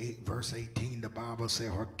back up to verse 18. The Bible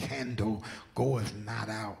says her candle goeth not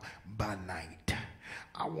out by night.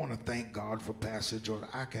 I want to thank God for Pastor Jordan.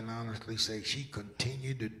 I can honestly say she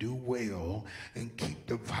continued to do well and keep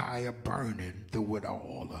the fire burning through it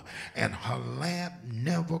all. And her lamp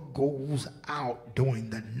never goes out during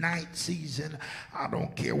the night season. I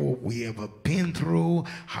don't care what we ever been through,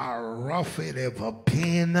 how rough it ever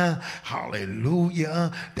been.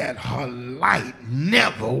 Hallelujah. That her light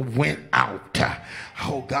never went out.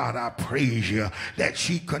 Oh God, I praise you that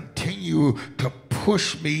she continued to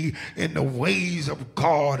push me in the ways of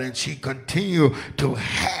God, and she continued to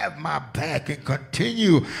have my back and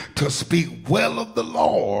continue to speak well of the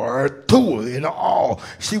Lord through it all.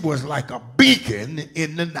 She was like a beacon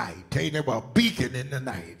in the night. Tell you about a beacon in the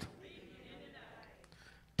night.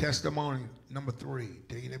 Testimony number 3.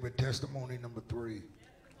 Tell you about testimony number 3.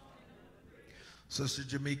 Sister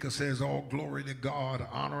Jamaica says, all glory to God,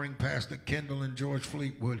 honoring Pastor Kendall and George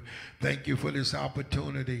Fleetwood. Thank you for this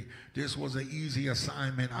opportunity. This was an easy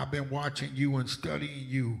assignment. I've been watching you and studying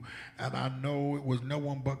you, and I know it was no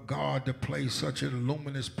one but God to place such a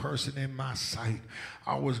luminous person in my sight.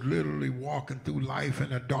 I was literally walking through life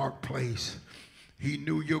in a dark place. He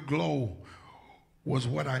knew your glow was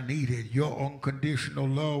what I needed. Your unconditional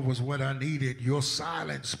love was what I needed. Your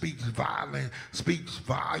silence speaks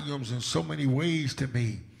volumes in so many ways to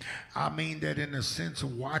me. I mean that in the sense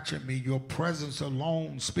of watching me, your presence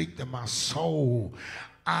alone speaks to my soul.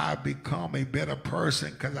 I become a better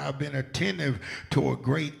person because I've been attentive to a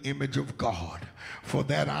great image of God. For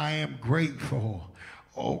that I am grateful.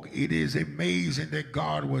 Oh, it is amazing that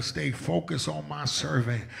God will stay focused on my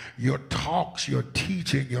servant. Your talks, your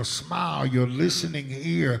teaching, your smile, your listening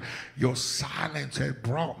ear, your silence has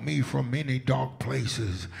brought me from many dark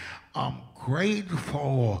places. I'm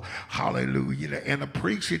grateful, hallelujah, and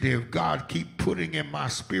appreciative. God keep putting in my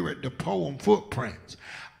spirit the poem Footprints.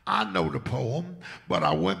 I know the poem, but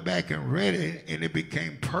I went back and read it, and it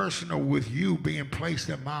became personal with you being placed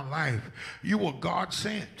in my life. You were God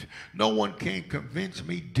sent. No one can convince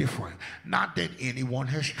me different. Not that anyone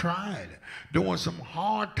has tried. During some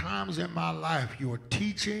hard times in my life, your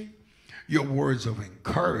teaching, your words of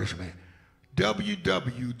encouragement.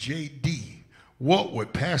 WWJD, what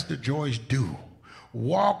would Pastor Joyce do?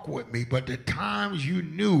 Walk with me, but the times you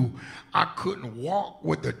knew I couldn't walk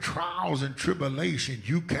with the trials and tribulations,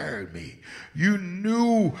 you carried me. You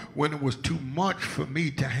knew when it was too much for me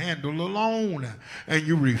to handle alone, and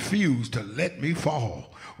you refused to let me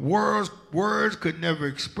fall. Words could never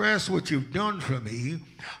express what you've done for me.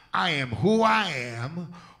 I am who I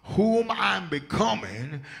am, whom I'm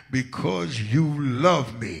becoming, because you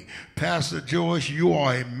love me. Pastor Joyce, you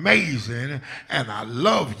are amazing, and I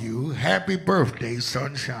love you. Happy birthday,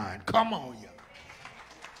 sunshine. Come on, y'all.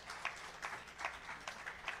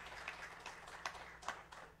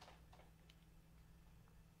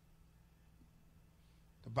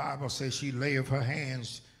 The Bible says she layeth her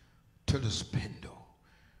hands to the spindle.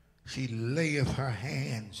 She layeth her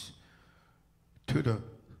hands to the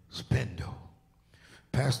spindle.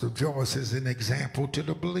 Pastor Joyce is an example to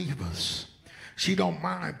the believers. She don't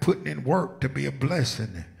mind putting in work to be a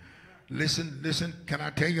blessing. Listen, can I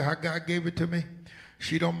tell you how God gave it to me?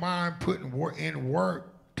 She don't mind putting in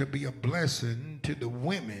work to be a blessing to the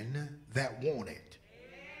women that want it.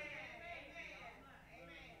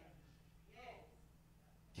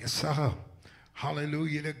 Yes, sir.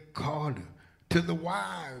 Hallelujah to God. To the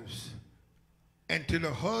wives and to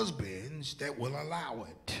the husbands that will allow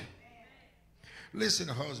it. Listen,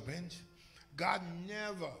 husbands, God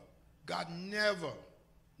never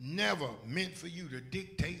meant for you to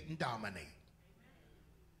dictate and dominate.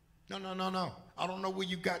 No. I don't know where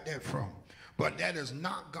you got that from. But that is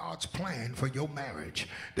not God's plan for your marriage.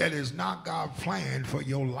 That is not God's plan for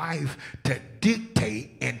your life, to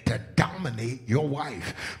dictate and to dominate your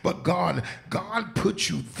wife. But God put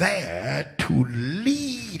you there to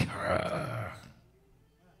lead her.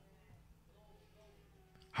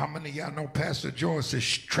 How many of y'all know Pastor Joyce is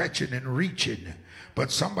stretching and reaching,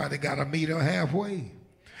 but somebody got to meet her halfway?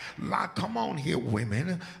 Come on here,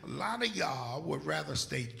 women. A lot of y'all would rather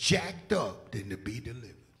stay jacked up than to be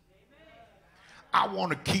delivered. I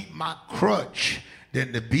want to keep my crutch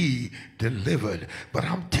than to be delivered. But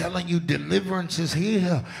I'm telling you, deliverance is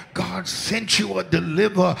here. God sent you a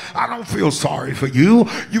deliverer. I don't feel sorry for you.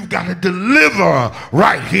 You've got a deliverer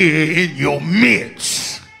right here in your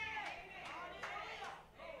midst.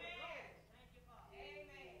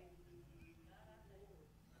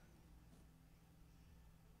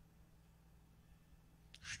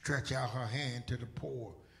 Stretch out her hand to the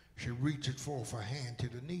poor. She reaches forth her hand to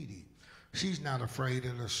the needy. She's not afraid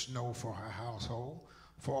of the snow for her household,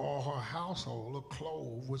 for all her household are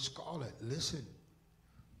clothed with scarlet. Listen,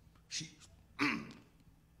 she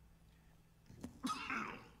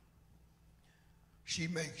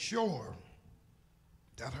makes sure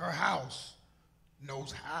that her house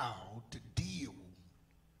knows how to deal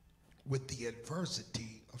with the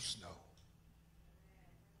adversity of snow.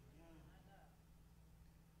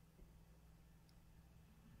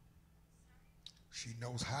 She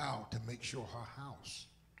knows how to make sure her house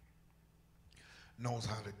knows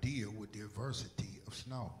how to deal with the adversity of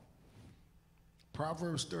snow.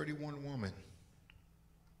 Proverbs 31 woman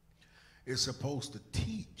is supposed to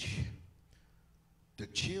teach the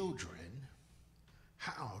children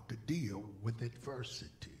how to deal with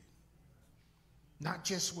adversity. Not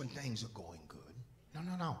just when things are going good.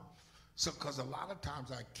 No. So, because a lot of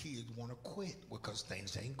times our kids want to quit because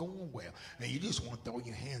things ain't going well. And you just want to throw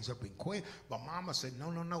your hands up and quit. But mama said,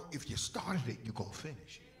 no. If you started it, you're going to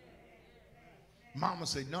finish it. Mama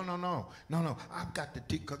said, no. I've got to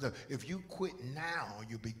teach, because if you quit now,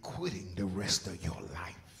 you'll be quitting the rest of your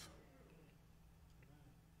life.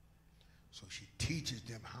 So she teaches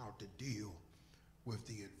them how to deal with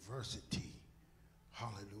the adversity.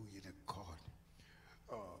 Hallelujah to God.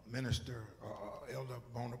 Minister Elder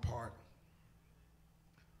Bonaparte,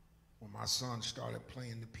 when my son started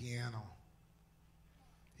playing the piano,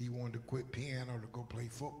 he wanted to quit piano to go play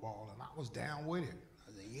football, and I was down with it.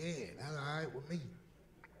 I said, yeah, that's all right with me.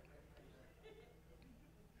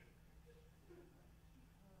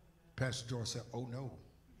 Pastor George said, oh, no.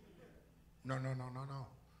 No.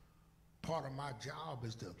 Part of my job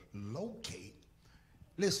is to locate.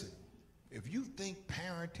 Listen, if you think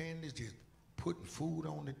parenting is just putting food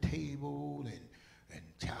on the table and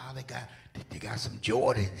child, they got some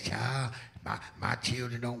Jordans, child. My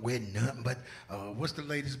children don't wear nothing but what's the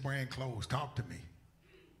latest brand clothes? Talk to me.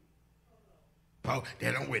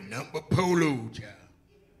 They don't wear nothing but polo, child.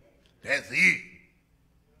 That's it.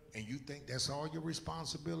 And you think that's all your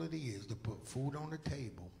responsibility is, to put food on the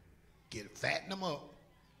table, fatten them up,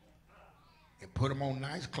 and put them on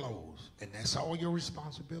nice clothes, and that's all your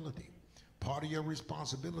responsibility. Part of your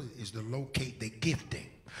responsibility is to locate their gifting,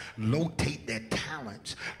 locate their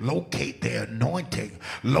talents, locate their anointing,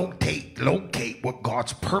 locate what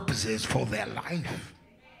God's purpose is for their life.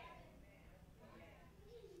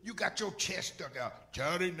 You got your chest stuck out.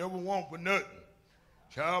 Child, they never want for nothing.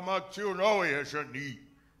 Child, my children always have something to eat.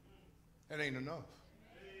 That ain't enough.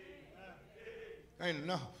 Ain't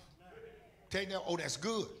enough. Tell you that, oh, that's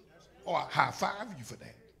good. Oh, I high five you for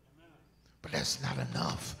that. But that's not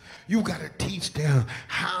enough. You got to teach them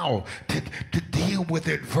how to deal with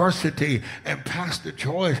adversity. And Pastor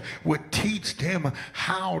Joyce would teach them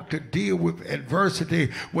how to deal with adversity.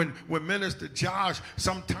 When Minister Josh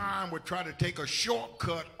sometime would try to take a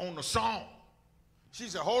shortcut on the song, she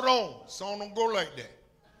said, hold on, the song don't go like that.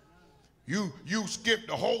 You skipped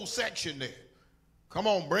the whole section there. Come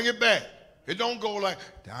on, bring it back. It don't go like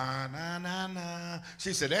da na na na.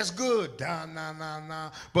 She said that's good, da na na na.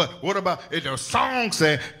 But what about if the song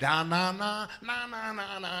said da na na na na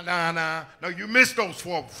na na na na? No, you missed those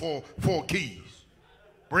four keys.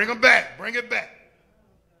 Bring them back. Bring it back.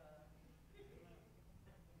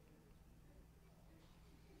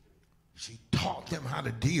 She taught them how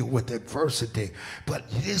to deal with adversity. But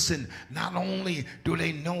listen, not only do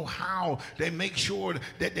they know how, they make sure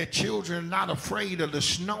that their children are not afraid of the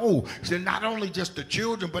snow. So not only just the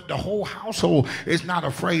children, but the whole household is not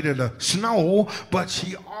afraid of the snow, but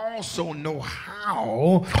she also know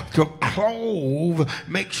how to clothe,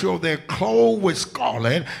 make sure they're clothed with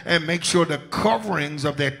scarlet, and make sure the coverings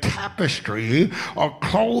of their tapestry or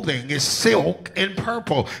clothing is silk and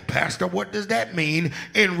purple. Pastor, what does that mean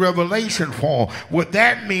in revelation form? What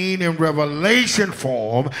that mean in revelation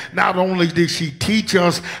form, not only did she teach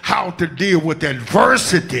us how to deal with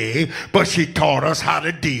adversity, but she taught us how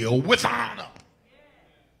to deal with honor.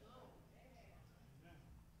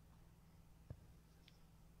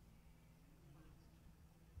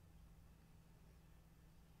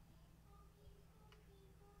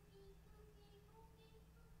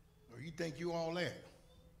 You think you all that?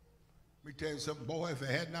 Let me tell you something, boy, if it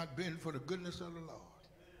had not been for the goodness of the Lord,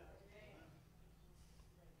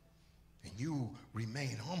 and you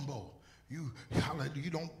remain humble, you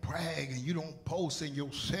don't brag and you don't boast in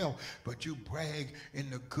yourself, but you brag in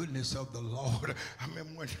the goodness of the Lord. I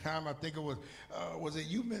remember one time, I think it was it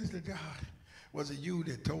you, Minister God? Was it you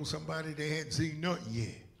that told somebody they hadn't seen nothing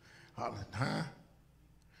yet? Huh?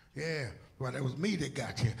 Yeah. Well, it was me that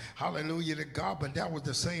got you. Hallelujah to God. But that was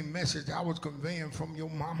the same message I was conveying from your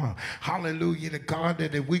mama. Hallelujah to God,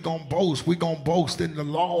 that if we're going to boast in the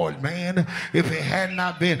Lord, man. If it had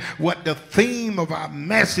not been what the theme of our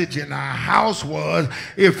message in our house was,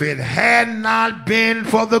 if it had not been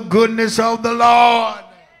for the goodness of the Lord.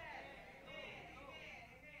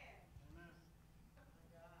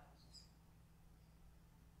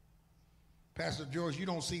 Pastor George, you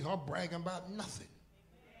don't see her bragging about nothing.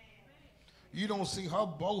 You don't see her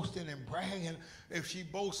boasting and bragging. If she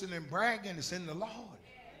boasting and bragging, it's in the Lord.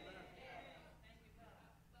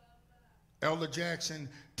 Elder Jackson,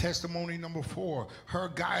 testimony number 4.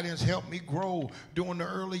 Her guidance helped me grow during the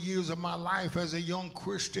early years of my life. As a young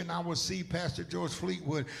Christian, I would see Pastor George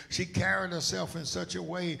Fleetwood. She carried herself in such a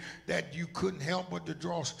way that you couldn't help but to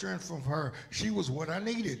draw strength from her. She was what I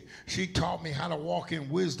needed. She taught me how to walk in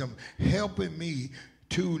wisdom, helping me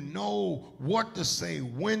to know what to say,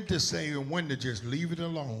 and when to just leave it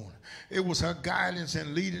alone. It was her guidance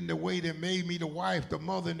and leading the way that made me the wife, the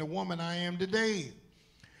mother, and the woman I am today.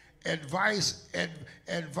 Advice,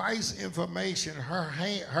 information,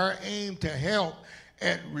 her aim to help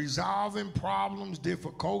at resolving problems,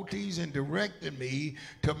 difficulties, and directing me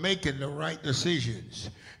to making the right decisions.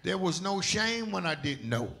 There was no shame when I didn't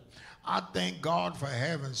know. I thank God for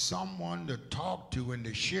having someone to talk to and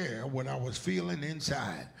to share what I was feeling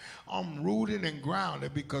inside. I'm rooted and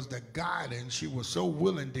grounded because the guidance she was so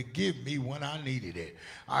willing to give me when I needed it.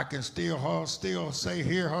 I can hear her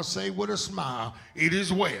say with a smile, "It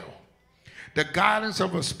is well." The guidance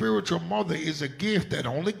of a spiritual mother is a gift that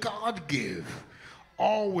only God gives.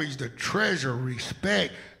 Always to treasure,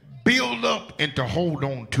 respect, build up, and to hold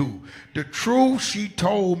on to. The truth she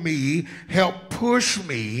told me helped push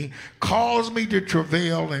me, caused me to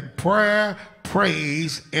travail in prayer,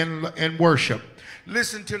 praise, and worship.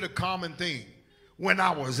 Listen to the common theme. When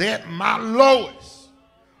I was at my lowest,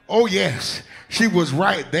 oh yes, she was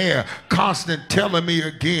right there, constant telling me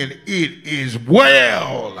again, "It is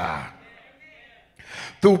well."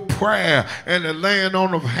 Through prayer and the laying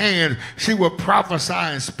on of hands, she would prophesy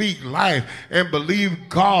and speak life and believe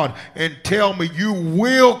God and tell me, "You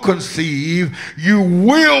will conceive, you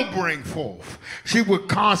will bring forth." She would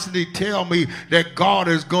constantly tell me that God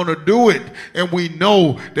is going to do it, and we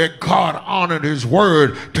know that God honored his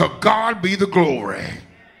word. To God be the glory.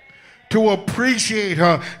 To appreciate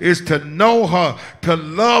her is to know her. To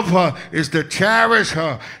love her is to cherish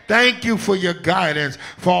her. Thank you for your guidance,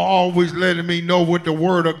 for always letting me know what the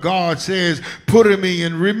word of God says, putting me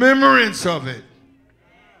in remembrance of it.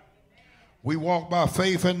 We walk by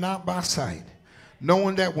faith and not by sight,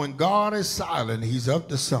 knowing that when God is silent, he's up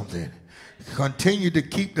to something. Continue to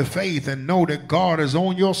keep the faith and know that God is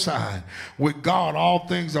on your side. With God, all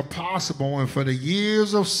things are possible, and for the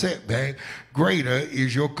years of setback, greater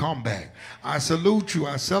is your comeback. I salute you.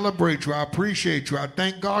 I celebrate you. I appreciate you. I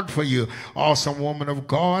thank God for you, awesome woman of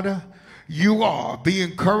God. You are. Be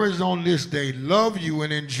encouraged on this day. Love you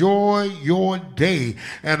and enjoy your day.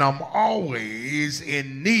 And I'm always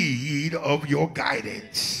in need of your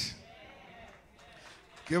guidance.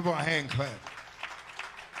 Give her a hand clap.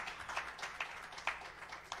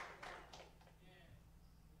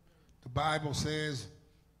 The Bible says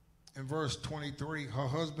in verse 23, her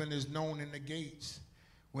husband is known in the gates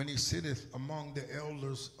when he sitteth among the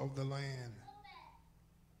elders of the land.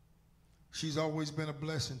 She's always been a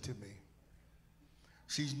blessing to me.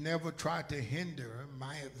 She's never tried to hinder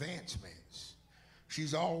my advancements.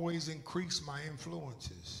 She's always increased my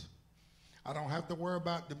influences. I don't have to worry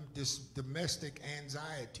about this domestic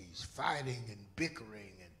anxieties, fighting and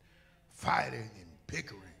bickering and fighting and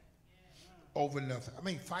bickering over nothing. I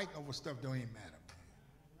mean, fighting over stuff don't even matter.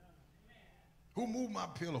 Who moved my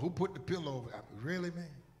pillow? Who put the pillow over? Really, man?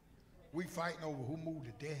 We fighting over who moved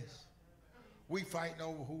the desk. We fighting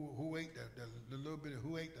over who ate the little bit of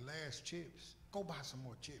who ate the last chips. Go buy some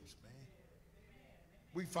more chips, man.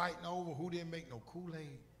 We fighting over who didn't make no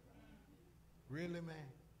Kool-Aid. Really, man?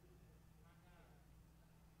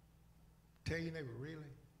 Tell your neighbor, really?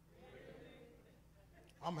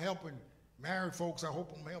 I'm helping married folks. I hope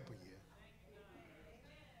I'm helping you.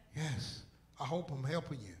 Yes, I hope I'm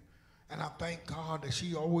helping you. And I thank God that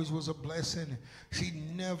she always was a blessing. She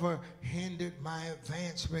never hindered my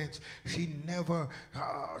advancements. She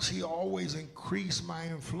always increased my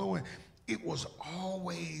influence. It was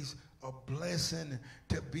always a blessing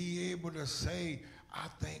to be able to say, I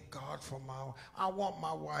thank God for I want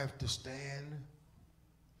my wife to stand.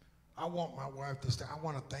 I want my wife to stand. I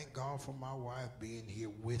want to thank God for my wife being here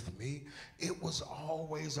with me. It was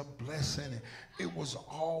always a blessing. It was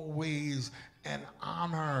always an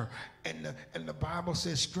honor. And the Bible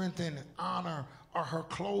says, strength and honor are her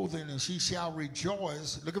clothing, and she shall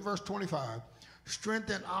rejoice. Look at verse 25. Strength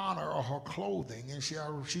and honor are her clothing, and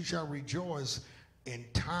she shall rejoice in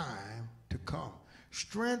time to come.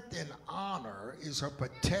 Strength and honor is her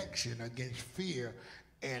protection against fear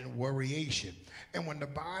and worryation. And when the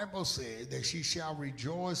Bible says that she shall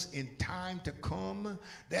rejoice in time to come,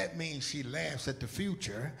 that means she laughs at the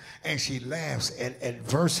future and she laughs at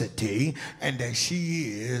adversity, and that she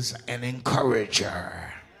is an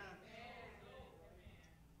encourager.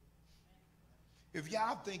 If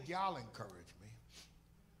y'all think y'all encourage me,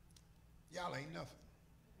 y'all ain't nothing.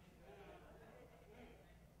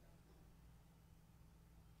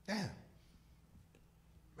 Damn.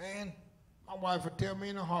 Man, my wife would tell me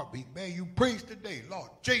in a heartbeat, man, you preached today, Lord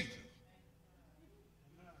Jesus.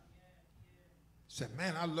 Said,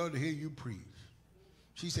 man, I love to hear you preach.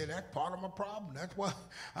 She said, that's part of my problem. That's why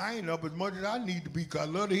I ain't up as much as I need to be, because I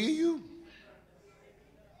love to hear you.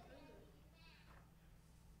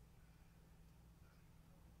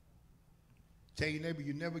 Tell your neighbor,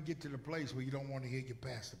 you never get to the place where you don't want to hear your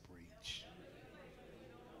pastor preach.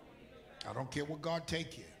 I don't care what God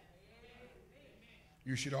take you.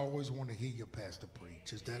 You should always want to hear your pastor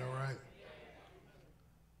preach. Is that all right?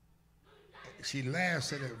 She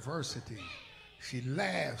laughs at adversity. She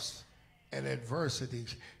laughs at adversity.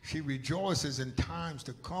 She rejoices in times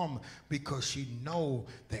to come because she knows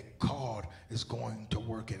that God is going to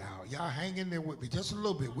work it out. Y'all hang in there with me just a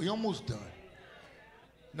little bit. We almost done.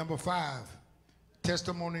 Number 5.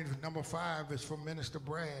 Testimony number 5 is from Minister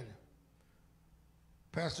Brad.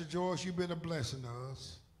 Pastor George, you've been a blessing to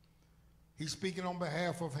us. He's speaking on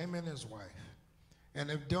behalf of him and his wife, and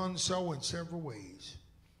have done so in several ways.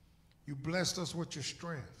 You blessed us with your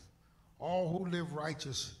strength. All who live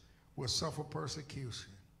righteous will suffer persecution.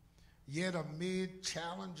 Yet amid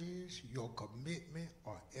challenges, your commitment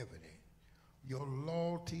are evident. Your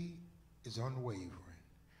loyalty is unwavering.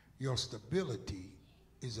 Your stability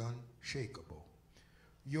is unshakable.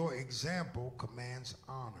 Your example commands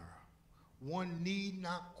honor. One need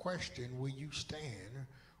not question where you stand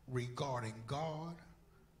regarding God,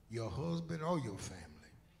 your husband, or your family.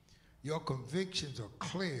 Your convictions are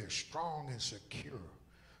clear, strong, and secure.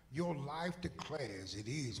 Your life declares it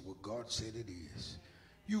is what God said it is.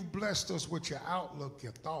 You've blessed us with your outlook,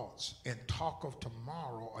 your thoughts, and talk of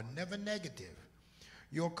tomorrow are never negative.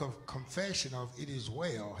 Your confession of it is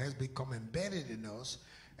well has become embedded in us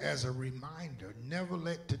as a reminder. Never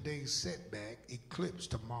let today's setback eclipse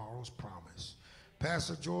tomorrow's promise.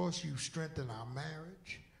 Pastor George, you've strengthened our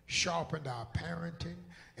marriage, sharpened our parenting,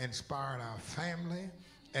 inspired our family,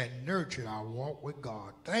 and nurtured our walk with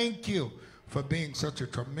God. Thank you for being such a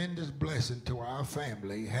tremendous blessing to our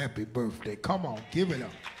family. Happy birthday. Come on, give it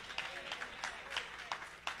up.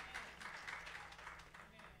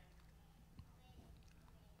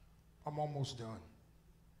 I'm almost done.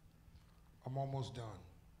 I'm almost done.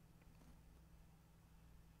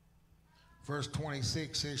 Verse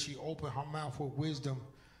 26 says, she opened her mouth with wisdom,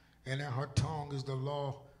 and in her tongue is the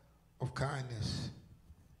law of kindness.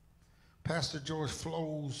 Pastor George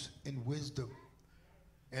flows in wisdom,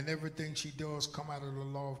 and everything she does come out of the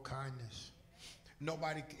law of kindness.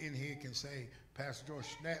 Nobody in here can say, Pastor George,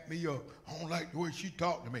 snap me up. I don't like the way she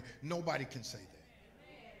talked to me. Nobody can say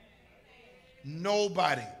that.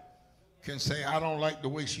 Nobody can say, I don't like the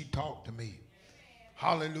way she talked to me.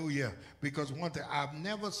 Hallelujah. Because one thing, I've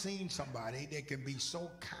never seen somebody that can be so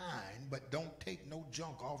kind but don't take no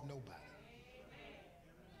junk off nobody.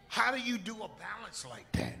 How do you do a balance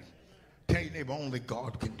like that? Tell your neighbor, only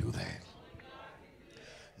God can do that.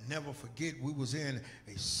 Never forget, we was in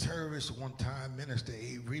a service one time, Minister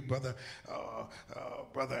Avery, Brother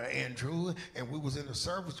Andrew, and we was in a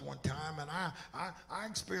service one time, and I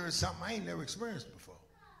experienced something I ain't never experienced before.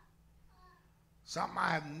 Something I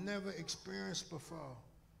have never experienced before.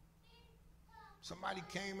 Somebody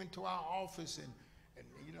came into our office, and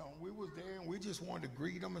you know, we was there, and we just wanted to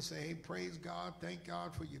greet them and say, hey, praise God, thank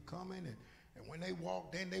God for you coming. And when they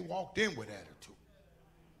walked in with attitude.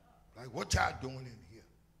 Like, what y'all doing in here?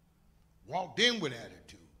 Walked in with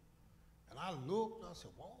attitude. And I looked, I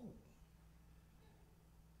said, whoa,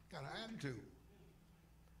 got an attitude.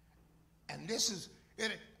 And this is,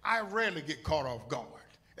 I rarely get caught off guard.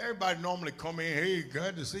 Everybody normally come in, hey,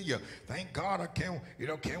 glad to see you. Thank God I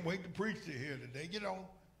can't wait to preach to here today. You know,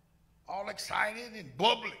 all excited and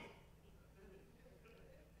bubbly.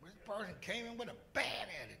 This person came in with a bad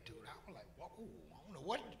attitude. I was like, whoa, I don't know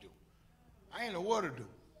what to do. I ain't know what to do.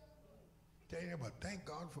 Tell you about, thank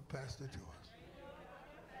God for Pastor Joyce.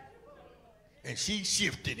 And she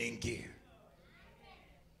shifted in gear.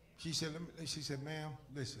 She said, ma'am,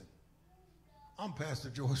 listen, I'm Pastor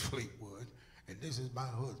Joyce Fleetwood, and this is my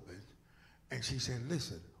husband. And she said,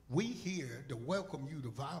 listen, we here to welcome you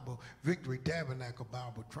to Victory Tabernacle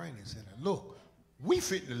Bible Training Center. Look, we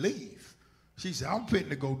fitting to leave. She said, I'm fitting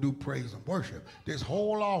to go do praise and worship. This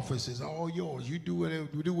whole office is all yours. You do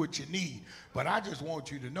what you need. But I just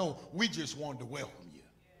want you to know, we just wanted to welcome you.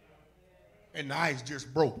 And the ice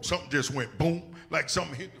just broke. Something just went boom, like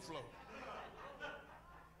something hit the floor.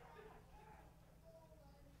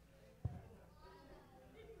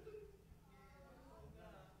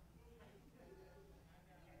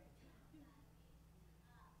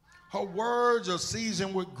 Her words are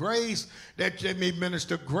seasoned with grace, that they may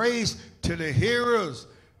minister grace to the hearers.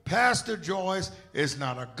 Pastor Joyce is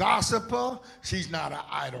not a gossiper. She's not an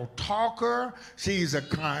idle talker. She's a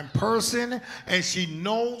kind person, and she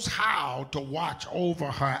knows how to watch over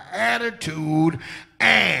her attitude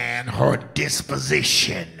and her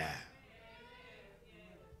disposition.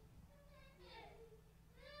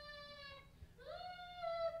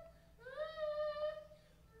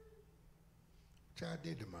 What y'all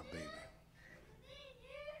did to my baby?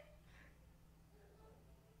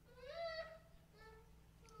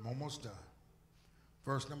 I'm almost done.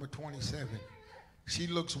 Verse number 27. She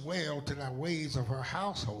looks well to the ways of her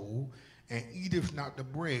household, and eateth not the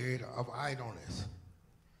bread of idleness.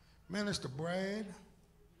 Minister Brad,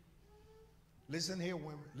 listen here,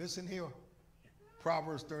 women. Listen here.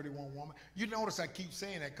 Proverbs 31 woman. You notice I keep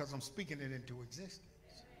saying that because I'm speaking it into existence.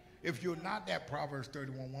 If you're not that Proverbs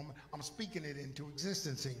 31 woman, I'm speaking it into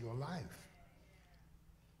existence in your life.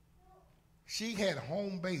 She had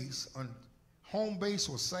home base. Home base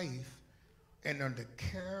was safe and under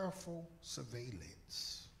careful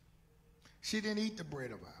surveillance. She didn't eat the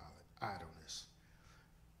bread of idleness.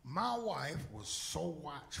 My wife was so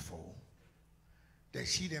watchful that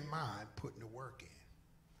she didn't mind putting the work in.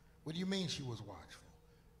 What do you mean she was watchful?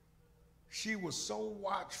 She was so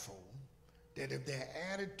watchful that if their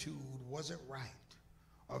attitude wasn't right,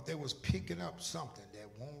 or if they was picking up something that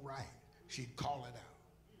wasn't right, she'd call it out.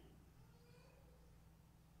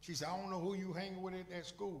 She said, I don't know who you hanging with at that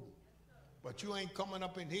school, but you ain't coming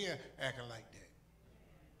up in here acting like that.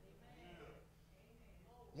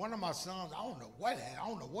 One of my sons, I don't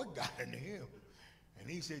know what got into him. And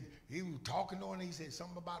he said, he was talking to her, and he said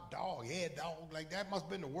something about dog. Yeah, dog, like that must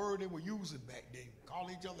have been the word they were using back then. Call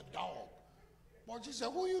each other dog. Boy, she said,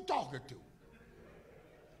 who are you talking to?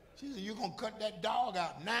 She said, you're going to cut that dog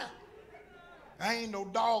out now. I ain't no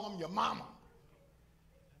dog, I'm your mama.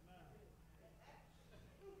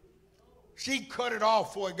 She cut it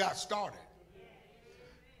off before it got started.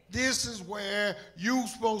 This is where you're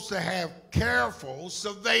supposed to have careful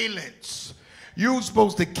surveillance. You're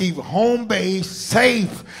supposed to keep home base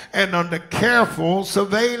safe and under careful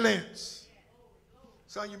surveillance.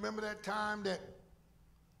 So you remember that time that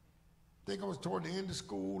I think I was toward the end of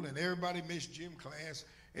school and everybody missed gym class.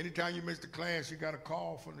 Anytime you missed the class, you got a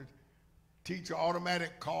call from the teacher,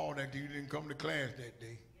 automatic call that you didn't come to class that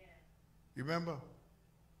day. You remember?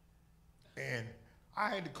 And I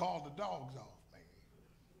had to call the dogs off, man.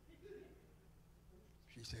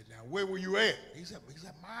 She said, now, where were you at? He said,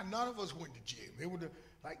 none of us went to gym. It was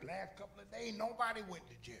like last couple of days, nobody went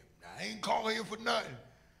to gym. Now, I ain't call here for nothing.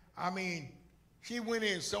 I mean, she went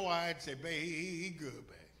in, so I had to say, babe, he good,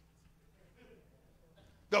 babe.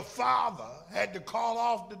 The father had to call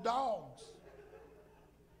off the dogs.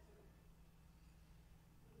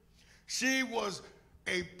 She was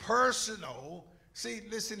a personal, see,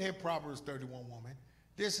 listen here, Proverbs 31 woman.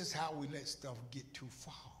 This is how we let stuff get too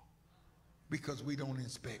far. Because we don't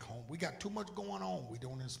inspect home. We got too much going on. We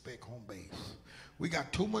don't inspect home base. We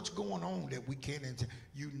got too much going on that we can't inspect.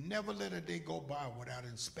 You never let a day go by without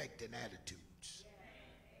inspecting attitudes.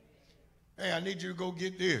 Hey, I need you to go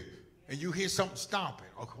get there. And you hear something stomping.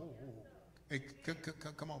 Oh, oh, oh. Hey,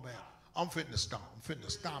 come on back. I'm fitting to stomp. I'm fitting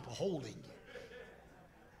to stomp a hole in you.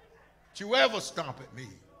 Don't you ever stomp at me.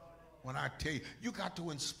 When I tell you, you got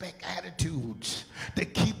to inspect attitudes to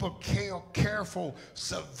keep a careful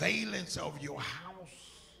surveillance of your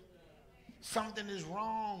house. Something is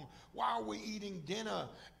wrong. Why are we eating dinner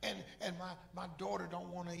and my daughter don't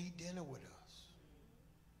want to eat dinner with us?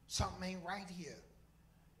 Something ain't right here.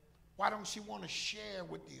 Why don't she want to share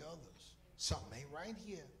with the others? Something ain't right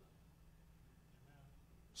here.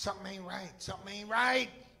 Something ain't right. Something ain't right.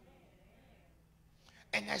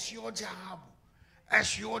 And that's your job.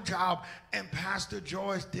 That's your job. And Pastor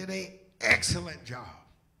Joyce did an excellent job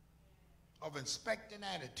of inspecting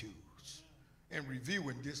attitudes and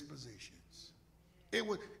reviewing dispositions.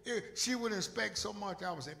 She would inspect so much,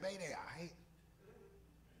 I would say, baby, all right.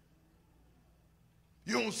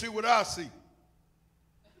 You don't see what I see.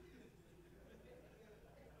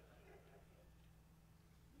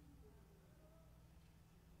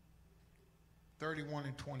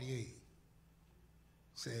 (31:28)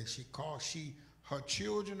 says her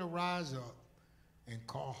children to rise up and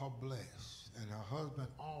call her blessed, and her husband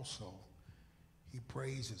also, he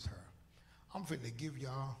praises her. I'm finna give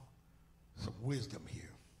y'all some wisdom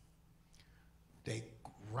here. They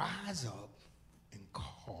rise up and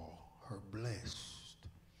call her blessed.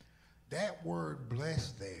 That word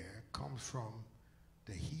blessed there comes from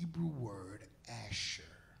the Hebrew word asher,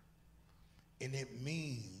 and it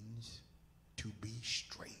means to be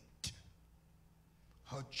straight.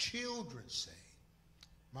 Her children say,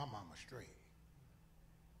 my mama's straight.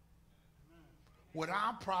 What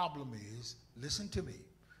our problem is, listen to me.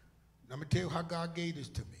 Let me tell you how God gave this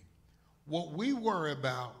to me. What we worry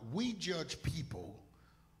about, we judge people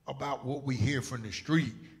about what we hear from the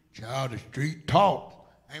street. Child, the street talk.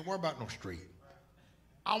 I ain't worried about no street.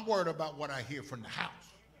 I'm worried about what I hear from the house.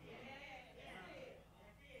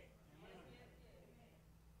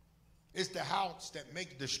 It's the house that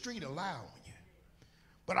makes the street allow you.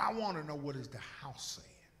 But I want to know, what is the house saying?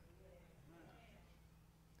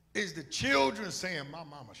 Is the children saying, my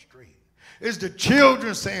mama's straight? Is the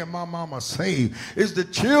children saying, my mama saved? Is the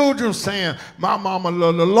children saying, my mama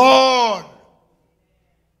love the Lord?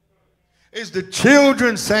 Is the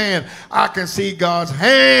children saying, I can see God's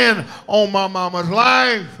hand on my mama's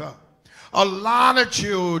life? A lot of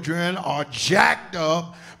children are jacked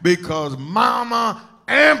up because mama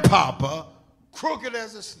and papa crooked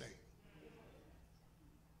as a snake.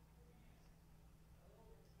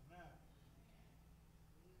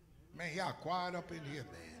 Man, y'all quiet up in here,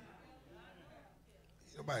 man.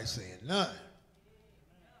 Nobody saying nothing.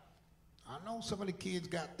 I know some of the kids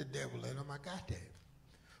got the devil in them. I got that.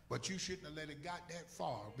 But you shouldn't have let it got that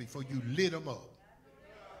far before you lit them up.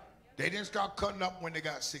 They didn't start cutting up when they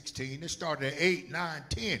got 16. They started at 8, 9,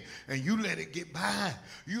 10. And you let it get by.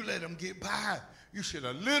 You let them get by. You should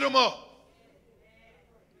have lit them up.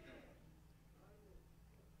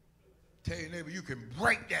 Tell your neighbor, you can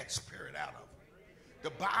break that spirit out of them. The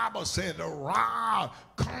Bible said the rod,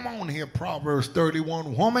 come on here, Proverbs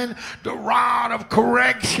 31, woman, the rod of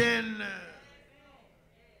correction.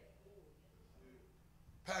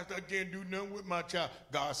 Pastor, I can't do nothing with my child.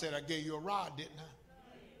 God said I gave you a rod, didn't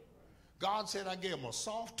I? God said I gave him a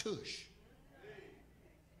soft tush.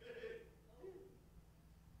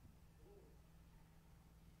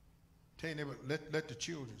 Tell your neighbor, let the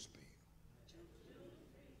children speak.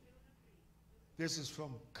 This is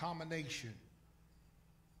from combination.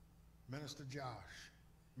 Minister Josh,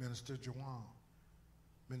 Minister Jawan,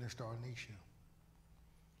 Minister Arnisha.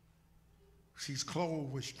 She's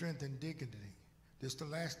clothed with strength and dignity. This is the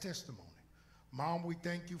last testimony. Mom, we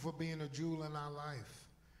thank you for being a jewel in our life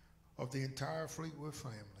of the entire Fleetwood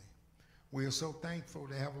family. We are so thankful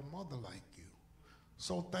to have a mother like you.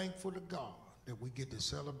 So thankful to God that we get to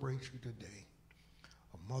celebrate you today.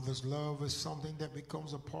 A mother's love is something that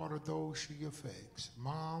becomes a part of those she affects.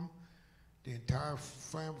 Mom, the entire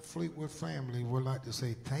Fleetwood family would like to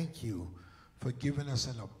say thank you for giving us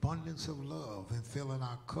an abundance of love and filling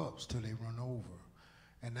our cups till they run over.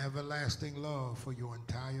 An everlasting love for your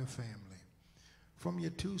entire family. From your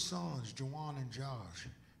two sons, Juwan and Josh,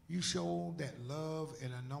 you showed that love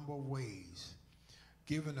in a number of ways.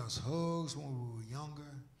 Giving us hugs when we were younger,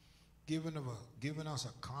 giving us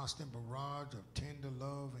a constant barrage of tender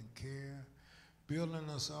love and care, building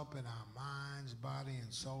us up in our minds, body,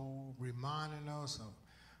 and soul, reminding us of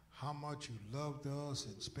how much you loved us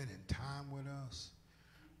and spending time with us,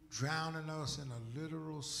 drowning us in a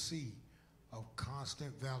literal sea of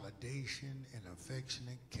constant validation and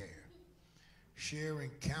affectionate care, sharing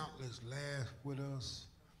countless laughs with us,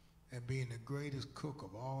 and being the greatest cook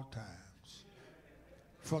of all times.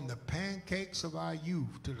 From the pancakes of our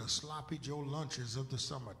youth to the sloppy Joe lunches of the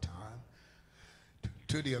summertime,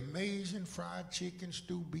 to the amazing fried chicken,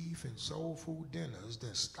 stew beef, and soul food dinners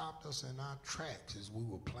that stopped us in our tracks as we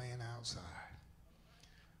were playing outside.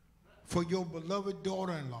 For your beloved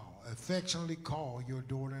daughter-in-law, affectionately called your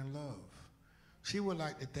daughter-in-love, she would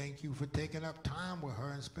like to thank you for taking up time with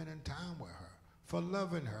her and spending time with her, for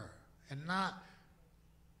loving her, and not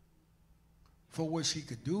for what she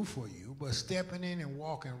could do for you, but stepping in and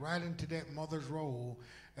walking right into that mother's role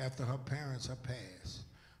after her parents have passed.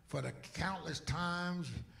 For the countless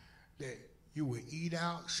times that you would eat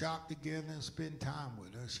out, shop together, and spend time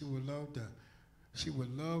with her, she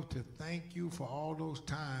would love to thank you for all those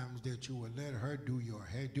times that you would let her do your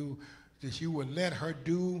hair, that you would let her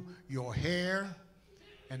do your hair,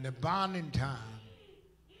 and the bonding time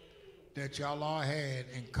that y'all all had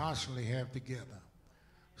and constantly have together.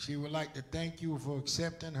 She would like to thank you for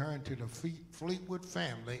accepting her into the Fleetwood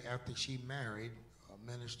family after she married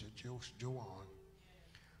Minister Joanne.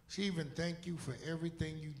 She even thanked you for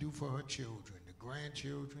everything you do for her children, the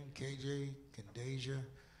grandchildren, KJ, Candasia.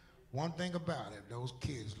 One thing about it, those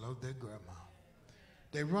kids love their grandma.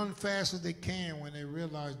 They run fast as they can when they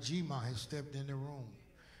realize Gma has stepped in the room.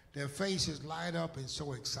 Their faces light up and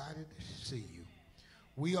so excited to see you.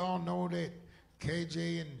 We all know that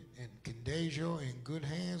KJ and Candasia are in good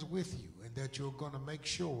hands with you, and that you're going to make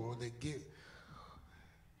sure they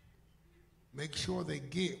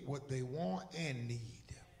get what they want and need.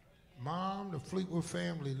 Mom, the Fleetwood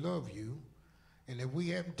family love you, and if we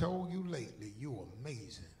haven't told you lately, you're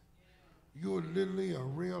amazing. You're literally a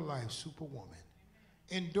real-life superwoman.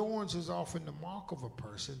 Endurance is often the mark of a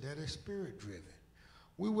person that is spirit-driven.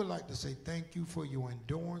 We would like to say thank you for your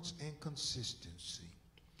endurance and consistency.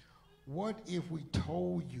 What if we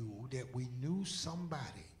told you that we knew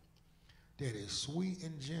somebody that is sweet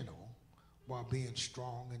and gentle while being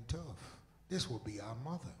strong and tough? This would be our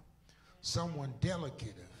mother. Someone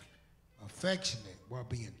delicate, affectionate while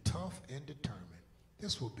being tough and determined.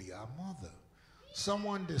 This would be our mother.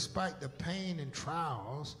 Someone, despite the pain and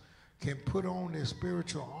trials, can put on their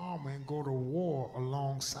spiritual armor and go to war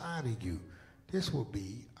alongside of you. This would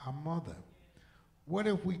be our mother. What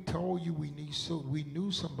if we told you we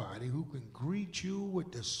knew somebody who can greet you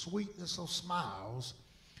with the sweetness of smiles,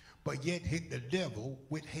 but yet hit the devil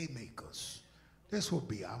with haymakers? This would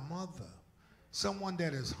be our mother. Someone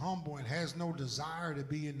that is humble and has no desire to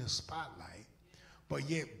be in the spotlight, but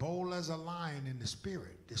yet bold as a lion in the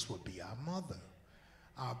spirit. This would be our mother.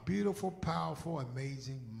 Our beautiful, powerful,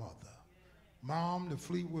 amazing mother. Mom, the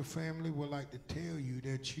Fleetwood family would like to tell you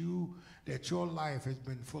that your life has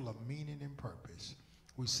been full of meaning and purpose.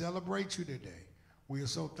 We celebrate you today. We are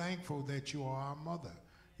so thankful that you are our mother.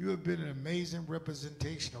 You have been an amazing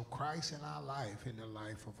representation of Christ in our life and the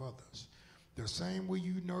life of others. The same way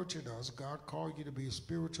you nurtured us, God called you to be a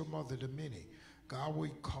spiritual mother to many. God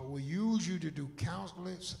will use you to do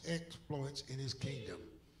countless exploits in his kingdom.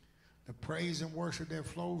 The praise and worship that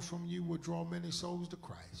flows from you will draw many souls to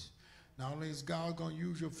Christ. Not only is God going to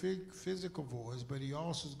use your physical voice, but he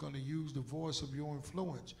also is going to use the voice of your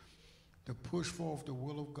influence to push forth the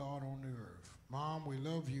will of God on the earth. Mom, we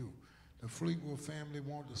love you. The Fleetwood family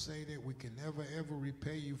want to say that we can never, ever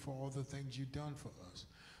repay you for all the things you've done for us.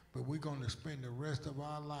 But we're going to spend the rest of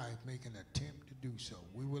our life making an attempt to do so.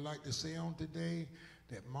 We would like to say on today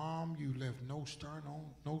that, Mom, you left no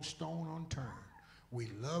stone unturned. We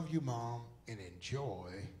love you, Mom, and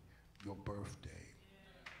enjoy your birthday.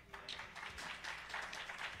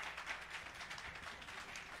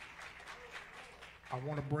 I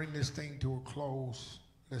want to bring this thing to a close.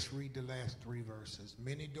 Let's read the last 3 verses.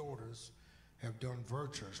 Many daughters have done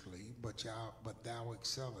virtuously, but thou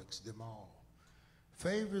excellest them all.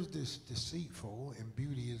 Favor is deceitful, and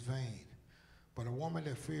beauty is vain. But a woman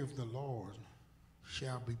that feareth the Lord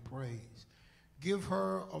shall be praised. Give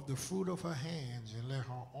her of the fruit of her hands, and let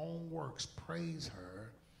her own works praise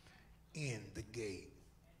her in the gate.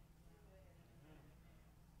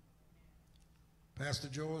 Pastor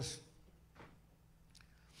Joyce,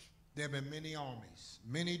 there have been many armies.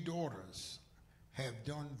 Many daughters have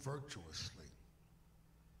done virtuously.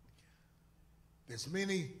 There's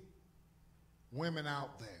many women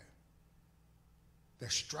out there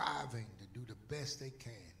that's striving to do the best they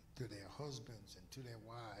can to their husbands and to their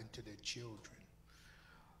wives and to their children.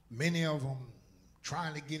 Many of them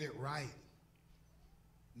trying to get it right.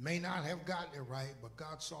 May not have gotten it right, but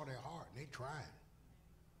God saw their heart and they tried.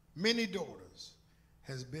 Many daughters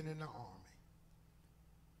has been in the army.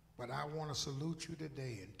 But I want to salute you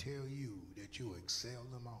today and tell you that you excel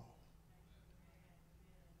them all.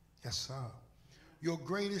 Yes, sir. Your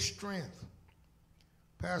greatest strength,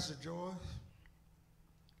 Pastor Joyce,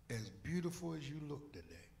 as beautiful as you look today.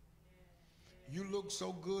 You look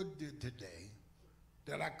so good today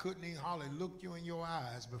that I couldn't even hardly look you in your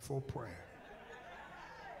eyes before prayer.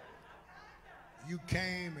 You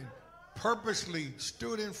came and purposely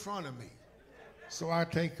stood in front of me so I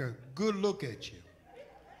take a good look at you.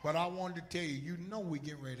 But I wanted to tell you, you know we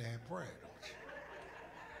get ready to have prayer, don't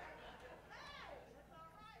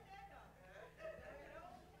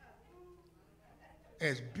you?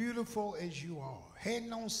 As beautiful as you are,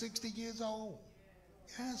 heading on 60 years old,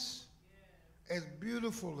 yes, as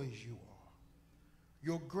beautiful as you are,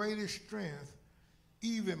 your greatest strength,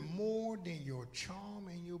 even more than your charm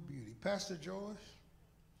and your beauty. Pastor Joyce,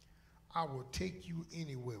 I will take you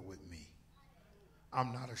anywhere with me.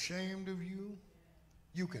 I'm not ashamed of you.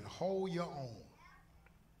 You can hold your own.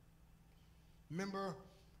 Remember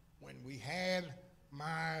when we had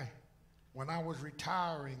when I was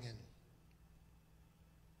retiring and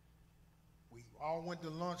we all went to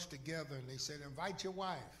lunch together and they said, invite your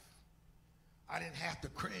wife. I didn't have to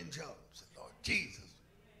cringe up. I said, Lord Jesus.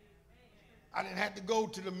 I didn't have to go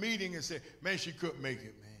to the meeting and say, man, she couldn't make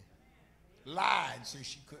it, man. Lied and said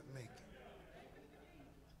she couldn't make it.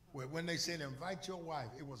 Well, when they said, invite your wife,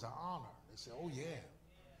 it was an honor. They said, oh, yeah.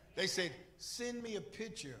 They said, send me a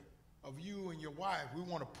picture of you and your wife. We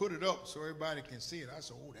want to put it up so everybody can see it. I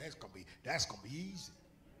said, oh, that's gonna be easy.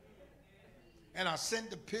 And I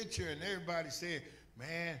sent the picture, and everybody said,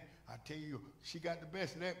 man, I tell you, she got the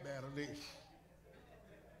best of that battle.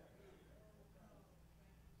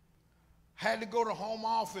 Had to go to home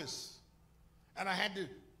office, and I had to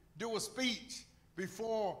do a speech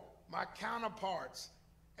before my counterparts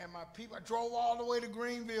and my people. I drove all the way to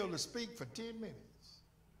Greenville to speak for 10 minutes.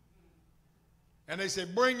 And they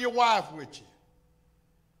said, bring your wife with you.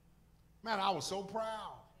 Man, I was so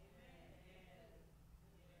proud.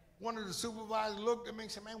 One of the supervisors looked at me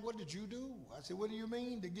and said, man, what did you do? I said, what do you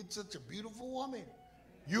mean to get such a beautiful woman?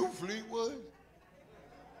 You, Fleetwood?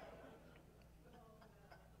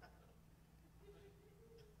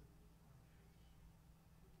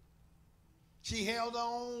 She held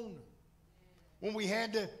on. When we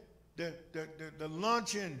had the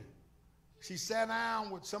luncheon, she sat down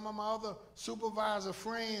with some of my other supervisor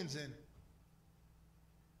friends, and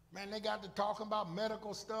man, they got to talking about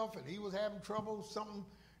medical stuff, and he was having trouble, something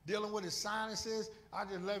dealing with his sinuses. I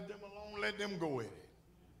just left them alone, let them go with it.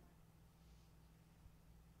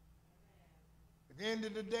 At the end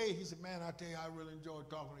of the day, he said, man, I tell you, I really enjoyed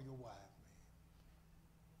talking to your wife,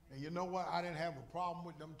 man. And you know what? I didn't have a problem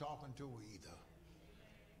with them talking to her either.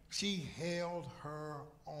 She held her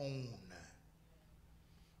own.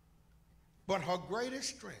 But her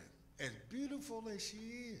greatest strength, as beautiful as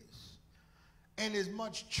she is, and as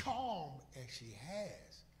much charm as she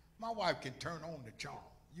has, my wife can turn on the charm.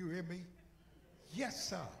 You hear me? Yes,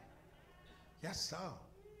 sir. Yes, sir.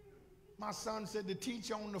 My son said the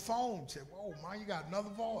teacher on the phone said, whoa, Ma, you got another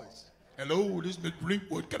voice. Hello, this is Miss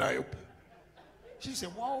Fleetwood. Can I help you? She said,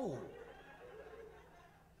 whoa.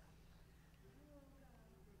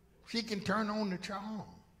 She can turn on the charm.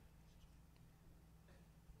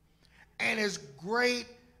 And as great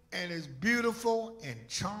and as beautiful and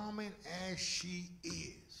charming as she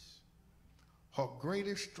is, her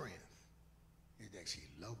greatest strength is that she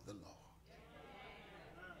loved the Lord.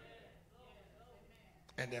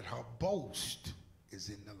 And that her boast is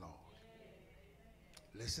in the Lord.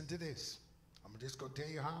 Listen to this. I'm just going to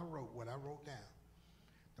tell you how I wrote what I wrote down.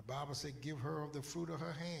 The Bible said, give her of the fruit of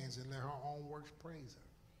her hands and let her own works praise her.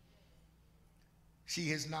 She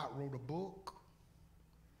has not wrote a book.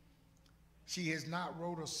 She has not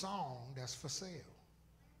wrote a song that's for sale.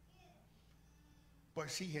 But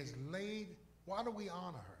she has laid, why do we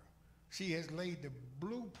honor her? She has laid the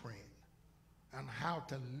blueprint on how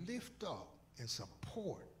to lift up and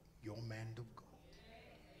support your man of God.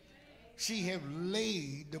 She has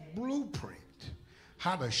laid the blueprint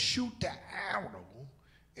how to shoot the arrow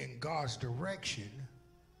in God's direction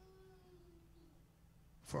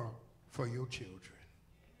for your children.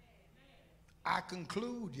 I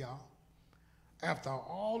conclude, y'all, after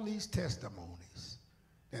all these testimonies,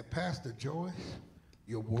 that Pastor Joyce,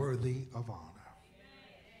 you're worthy of honor.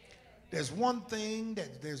 There's one thing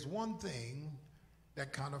that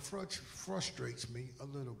kind of frustrates me a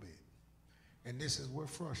little bit. And this is what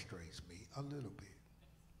frustrates me a little bit.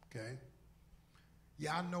 Okay?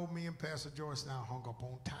 Y'all know me and Pastor Joyce now hung up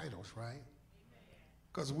on titles, right?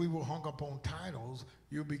 Because we were hung up on titles,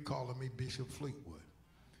 you'll be calling me Bishop Fleetwood.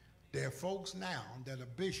 There are folks now that are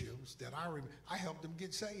bishops that I helped them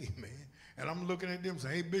get saved, man. And I'm looking at them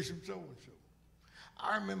saying, hey, Bishop so-and-so.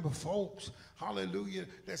 I remember folks, hallelujah,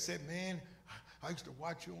 that said, man, I used to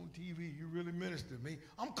watch you on TV. You really ministered to me.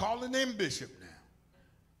 I'm calling them bishop now.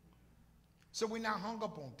 So we now hung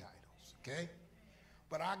up on titles, okay?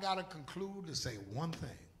 But I got to conclude to say one thing.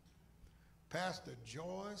 Pastor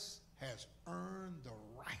Joyce has earned the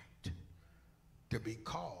right to be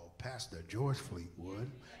called Pastor George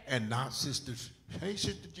Fleetwood and not Sister. Hey,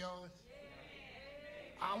 Sister Joyce.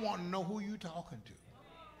 I want to know who you talking to.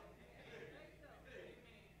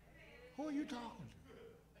 Who are you talking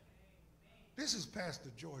to? This is Pastor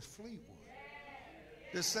George Fleetwood.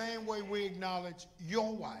 The same way we acknowledge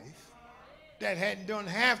your wife that hadn't done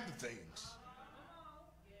half the things.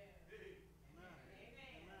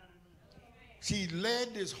 She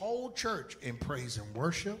led this whole church in praise and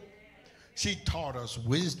worship. She taught us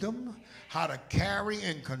wisdom, how to carry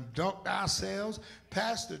and conduct ourselves.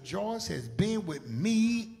 Pastor Joyce has been with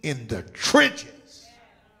me in the trenches.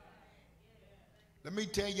 Let me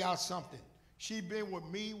tell y'all something. She been with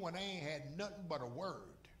me when I ain't had nothing but a word.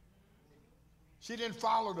 She didn't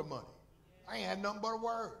follow the money. I ain't had nothing but a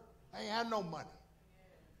word. I ain't had no money.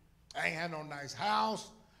 I ain't had no nice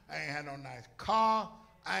house. I ain't had no nice car.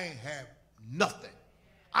 I ain't have nothing.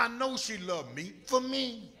 I know she loved me for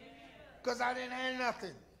me because I didn't have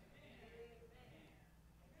nothing.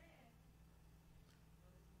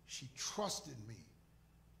 She trusted me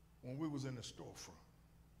when we was in the storefront.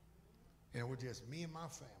 And it was just me and my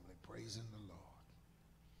family praising the Lord.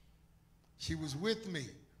 She was with me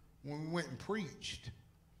when we went and preached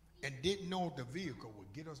and didn't know if the vehicle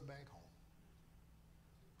would get us back home.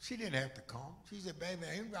 She didn't have to come. She said, baby,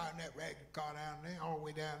 I ain't riding that ragged car down there, all the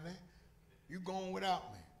way down there. You going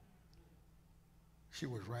without me. She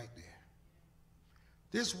was right there.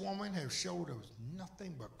 This woman has showed us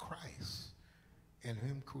nothing but Christ and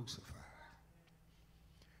him crucified.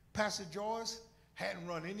 Pastor Joyce hadn't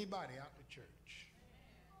run anybody out the church.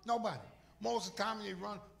 Nobody. Most of the time when they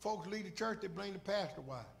run, folks leave the church, they blame the pastor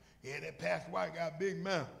wife. Yeah, that pastor wife got a big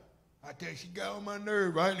mouth. I tell you, she got on my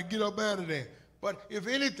nerve. I had to get up out of there. But if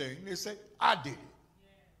anything, they say, I did it.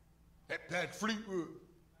 That Pastor Fleetwood.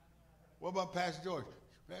 What about Pastor George?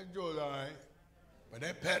 Pastor George, all right. But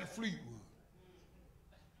that Pastor Fleetwood.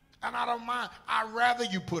 And I don't mind. I'd rather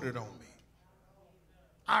you put it on me.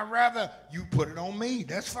 I'd rather you put it on me.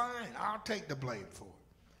 That's fine. I'll take the blame for it.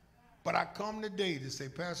 But I come today to say,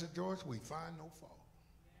 Pastor George, we find no fault.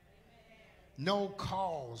 No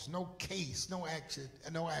cause, no case, no action,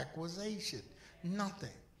 no accusation,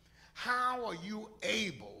 nothing. How are you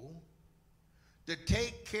able to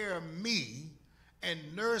take care of me and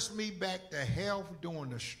nurse me back to health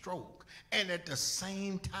during the stroke and at the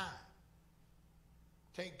same time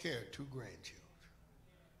take care of 2 grandchildren?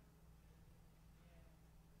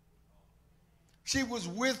 She was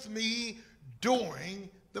with me during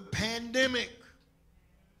the pandemic.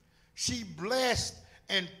 She blessed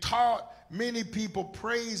and taught many people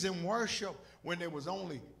praise and worship when there was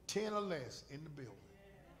only 10 or less in the building.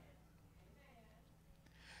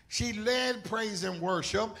 She led praise and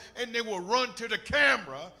worship, and they would run to the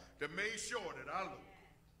camera to make sure that I looked.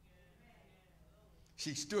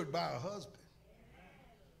 She stood by her husband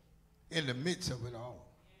in the midst of it all.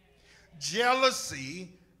 Jealousy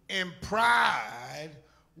and pride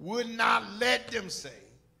would not let them say,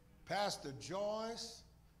 Pastor Joyce,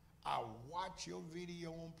 I watch your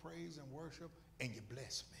video on praise and worship, and you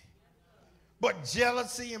bless me. But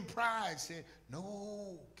jealousy and pride said,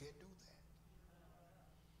 no, can't do that.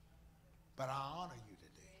 But I honor you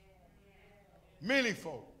today. Many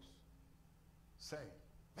folks say,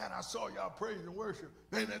 man, I saw y'all praise and worship.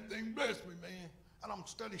 Man, that thing blessed me, man. And I'm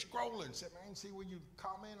study scrolling and said, man, I didn't see where you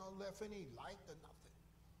comment or left any like or nothing.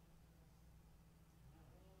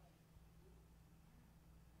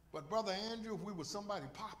 But Brother Andrew, if we were somebody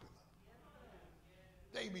popular,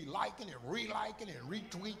 they'd be liking and reliking and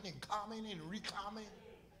retweeting and commenting and recommenting.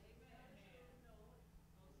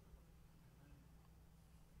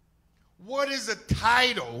 What is a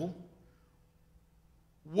title?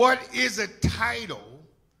 What is a title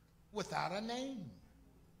without a name?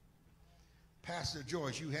 Pastor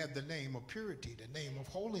George, you have the name of purity, the name of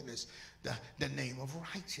holiness, the name of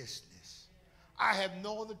righteousness. I have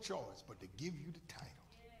no other choice but to give you the title.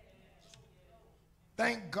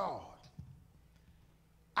 Thank God.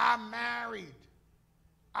 I married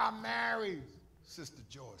Sister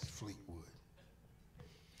Joyce Fleetwood.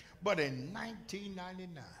 But in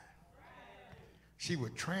 1999, she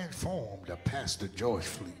would transform to Pastor Joyce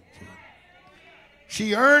Fleetwood.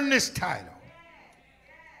 She earned this title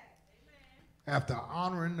after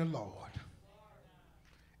honoring the Lord,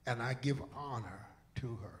 and I give honor to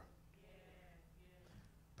her.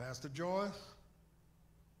 Pastor Joyce,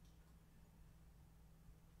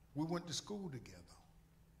 we went to school together.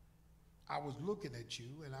 I was looking at you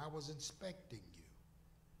and I was inspecting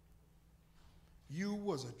you. You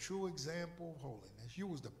was a true example of holiness. You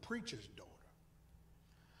was the preacher's daughter.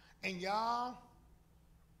 And y'all,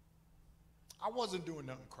 I wasn't doing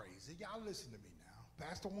nothing crazy. Y'all listen to me now.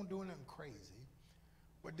 Pastor wasn't doing nothing crazy.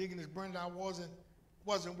 But Deaconess Brenda, I wasn't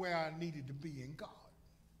where I needed to be in God.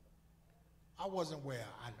 I wasn't where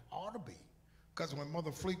I ought to be. Because when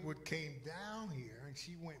Mother Fleetwood came down here and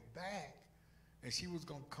she went back and she was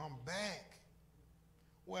going to come back,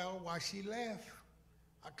 well, while she left,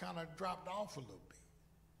 I kind of dropped off a little bit.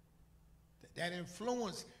 That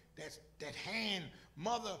influence, that hand,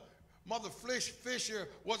 Mother Fisher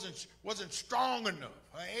wasn't strong enough.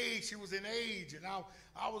 Her age, she was in age, and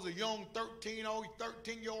I was a young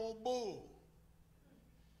 13-year-old bull.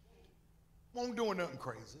 Wasn't doing nothing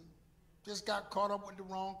crazy. Just got caught up with the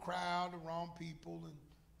wrong crowd, the wrong people, and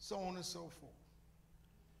so on and so forth.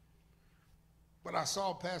 But I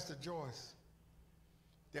saw Pastor Joyce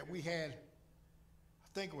that we had, I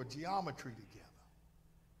think it was geometry together.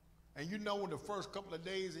 And you know, in the first couple of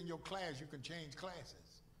days in your class, you can change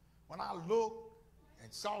classes. When I looked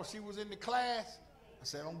and saw she was in the class, I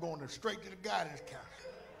said, I'm going straight to the guidance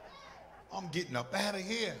counselor. I'm getting up out of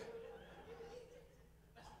here.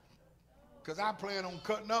 Because I plan on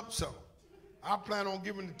cutting up some. I plan on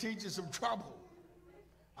giving the teacher some trouble.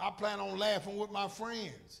 I plan on laughing with my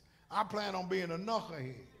friends. I plan on being a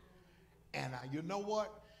knucklehead. And you know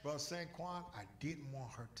what, Brother Sanquan? I didn't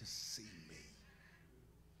want her to see me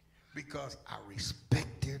because I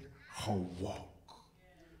respected her walk.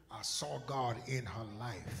 I saw God in her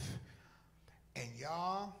life. And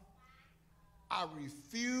y'all, I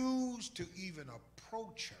refused to even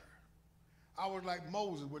approach her. I was like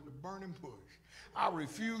Moses with the burning bush. I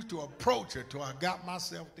refused to approach her till I got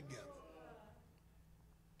myself together.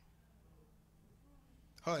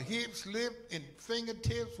 Her hips, lip, and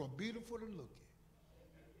fingertips were beautiful to look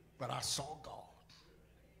at. But I saw God.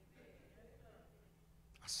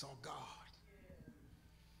 I saw God.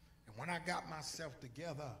 And when I got myself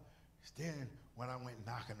together, then when I went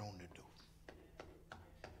knocking on the door.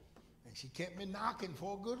 And she kept me knocking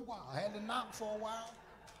for a good while. I had to knock for a while.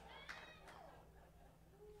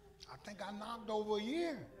 I think I knocked over a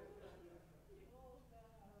year.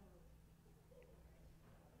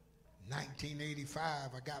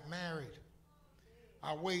 1985, I got married.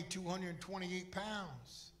 I weighed 228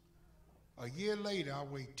 pounds. A year later, I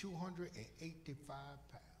weighed 285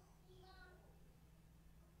 pounds.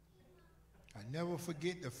 I never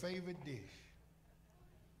forget the favorite dish.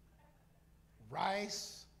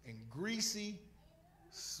 Rice and greasy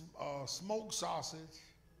smoked sausage,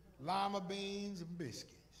 lima beans, and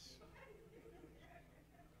biscuits.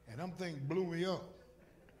 And them things blew me up.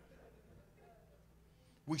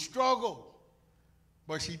 We struggled,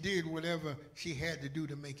 but she did whatever she had to do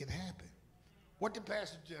to make it happen. What did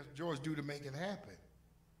Pastor George do to make it happen?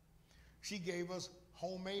 She gave us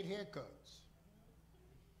homemade haircuts.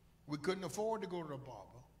 We couldn't afford to go to the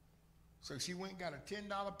barber, so she went and got a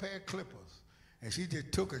 $10 pair of clippers, and she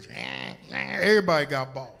just took us. Everybody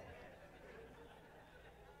got bald.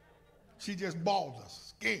 She just bald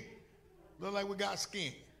us, skin. Looked like we got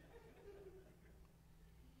skin.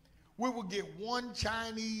 We would get one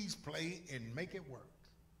Chinese plate and make it work.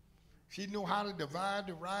 She knew how to divide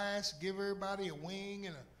the rice, give everybody a wing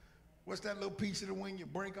and what's that little piece of the wing you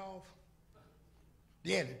break off?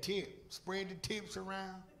 Yeah, the tip. Spread the tips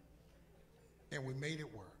around, and we made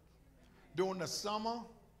it work. During the summer,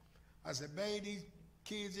 I said, babe, these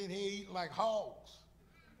kids in here eat like hogs.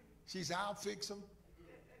 She said, I'll fix them.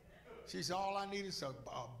 She said, all I need is a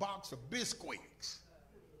box of biscuits.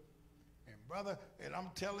 Brother, and I'm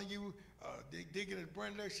telling you, Deaconess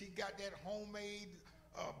Brenda, she got that homemade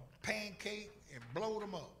pancake and blowed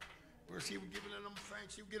them up. Where she was giving them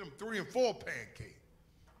things, she would get them 3 and 4 pancakes.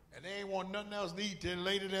 And they ain't want nothing else to eat till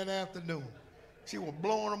later that afternoon. She was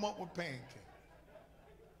blowing them up with pancakes.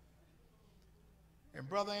 And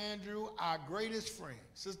Brother Andrew, our greatest friend,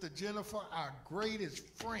 Sister Jennifer, our greatest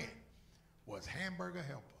friend was Hamburger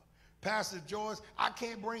Helper. Pastor George, I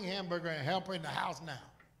can't bring Hamburger and Helper in the house now.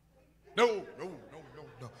 No.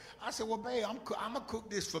 I said, well, babe, I'm going to cook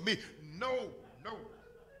this for me. No.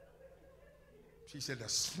 She said, the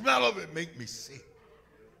smell of it make me sick.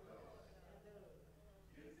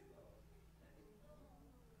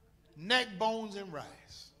 Neck bones and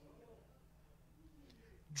rice.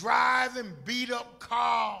 driving beat up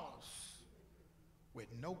cars with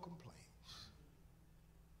no complaints.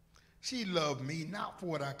 She loved me not for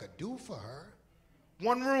what I could do for her.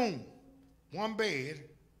 One room, one bed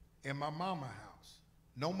in my mama's house.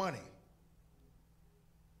 No money.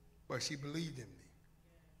 But she believed in me.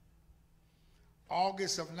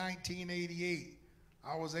 August of 1988,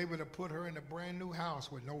 I was able to put her in a brand new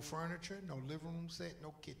house with no furniture, no living room set,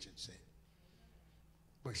 no kitchen set.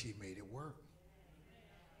 But she made it work.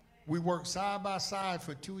 We worked side by side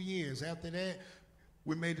for 2 years. After that,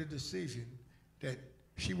 we made a decision that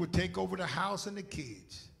she would take over the house and the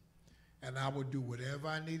kids, and I would do whatever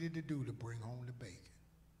I needed to do to bring home the bacon.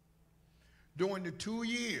 During the 2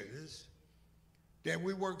 years that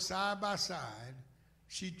we worked side by side,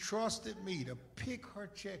 she trusted me to pick her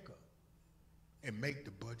check up and make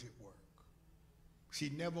the budget work. She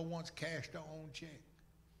never once cashed her own check.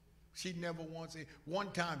 She never once,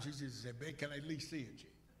 one time she just said, "Babe, can I at least see a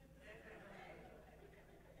check?"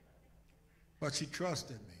 But she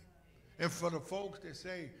trusted me. And for the folks that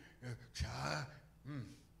say, "Child,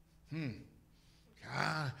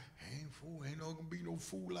 child, ain't no gonna be no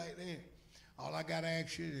fool like that," all I gotta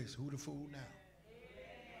ask you is, who the fool now?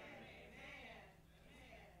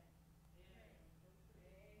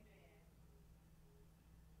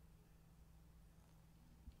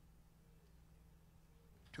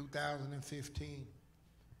 2015,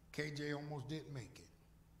 KJ almost didn't make it.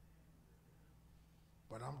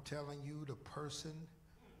 But I'm telling you, the person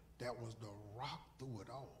that was the rock through it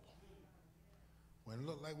all, when it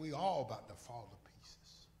looked like we all about to fall to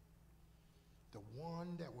pieces, the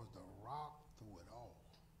one that was the rock through it all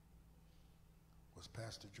was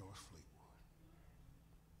Pastor George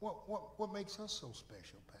Fleetwood. What makes us so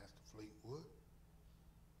special, Pastor Fleetwood?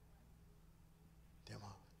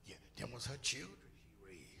 Them was her children she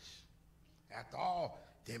raised. After all,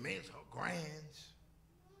 them is her grands.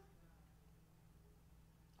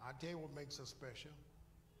 I'll tell you what makes her special.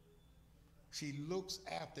 She looks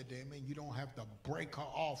after them, and you don't have to break her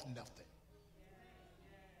off nothing.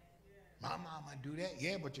 My mama do that.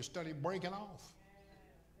 Yeah, but you study breaking off.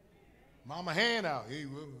 Mama hand out. Hey,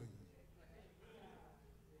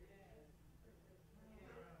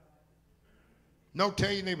 no,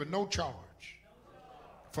 tell your neighbor, no charge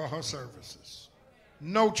for her services.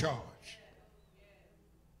 No charge.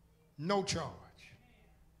 No charge.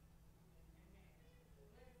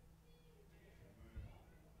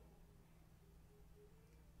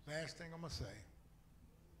 Last thing I'm going to say.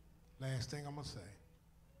 Last thing I'm going to say.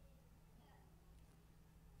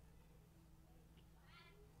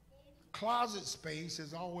 Closet space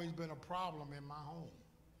has always been a problem in my home.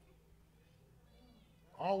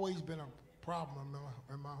 Always been a problem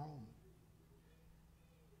in my home.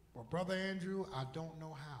 But Brother Andrew, I don't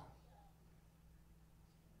know how.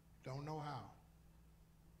 Don't know how.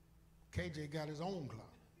 KJ got his own closet.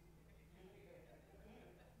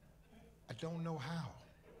 I don't know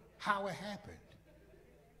how it happened.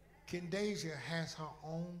 Kendasia has her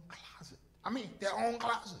own closet. I mean, their own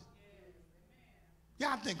closet.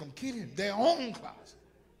 Y'all think I'm kidding. Their own closet.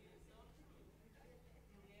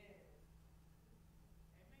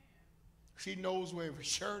 She knows where her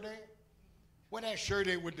shirt at. Where that shirt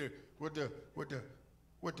at with the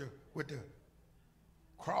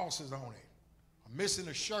crosses on it. I'm missing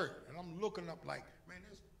a shirt, and I'm looking up like, man,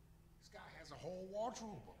 this guy has a whole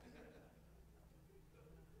wardrobe up there.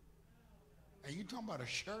 And you talking about a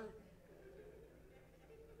shirt?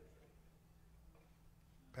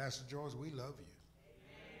 Pastor George, we love you.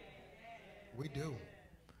 We do.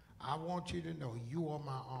 I want you to know you are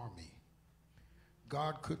my army.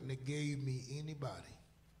 God couldn't have gave me anybody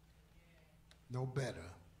no better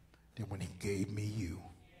than when he gave me you.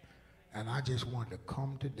 And I just wanted to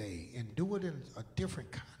come today and do it in a different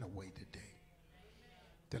kind of way today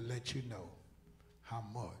to let you know how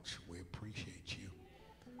much we appreciate you.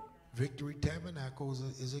 Victory Tabernacle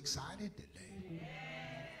is excited today.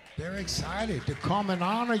 They're excited to come and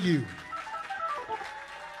honor you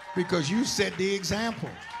because you set the example.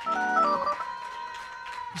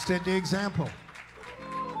 You set the example.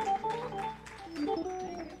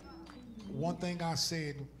 One thing I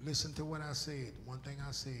said, listen to what I said. One thing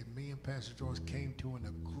I said, me and Pastor George came to an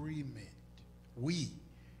agreement. We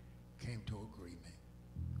came to agreement.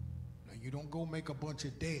 Now, you don't go make a bunch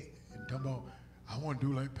of debt and talk about, I want to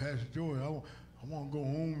do like Pastor George. I want to go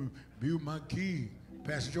home and be with my kid.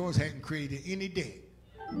 Pastor George hadn't created any debt.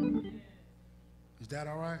 Is that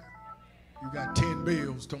all right? You got 10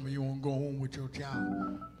 bills. Tell me you want to go home with your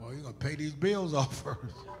child. Well, you're going to pay these bills off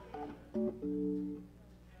first.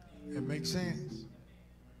 It makes sense.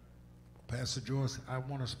 Pastor George, I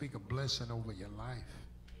want to speak a blessing over your life.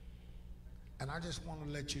 And I just want to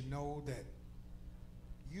let you know that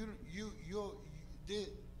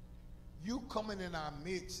you coming in our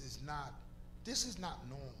midst is not, this is not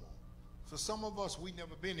normal. For some of us, we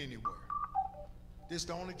never been anywhere. This is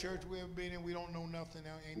the only church we ever been in. We don't know nothing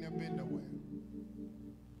else, ain't never been nowhere.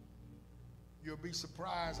 You'll be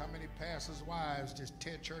surprised how many pastors' wives just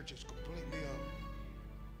tear churches completely up.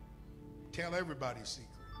 Tell everybody's secret.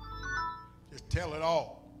 Just tell it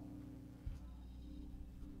all.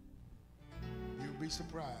 You'll be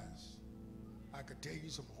surprised. I could tell you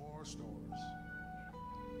some horror stories.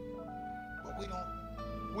 But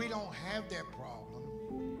we don't have that problem.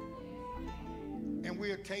 And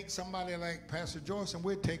we'll take somebody like Pastor Joyce and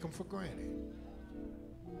we'll take them for granted.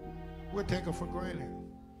 We'll take them for granted.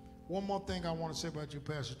 One more thing I want to say about you,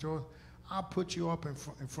 Pastor Joyce. I'll put you up in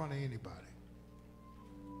front of anybody.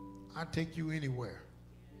 I'll take you anywhere.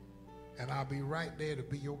 And I'll be right there to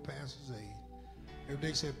be your pastor's aide. If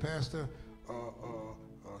they say, Pastor,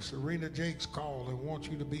 Serena Jakes called and wants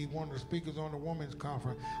you to be one of the speakers on the women's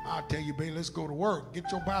conference, I'll tell you, baby, let's go to work.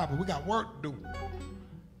 Get your Bible. We got work to do.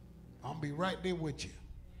 I'll be right there with you.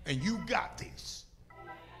 And you got this.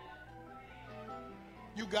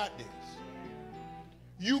 You got this.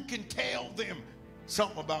 You can tell them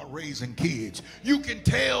something about raising kids. You can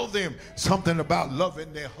tell them something about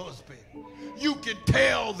loving their husband. You can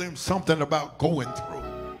tell them something about going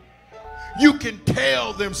through. You can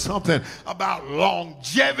tell them something about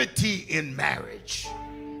longevity in marriage.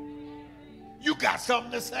 You got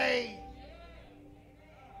something to say.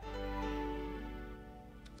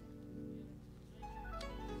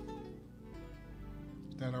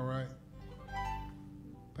 Is that all right?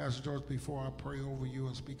 Pastor George, before I pray over you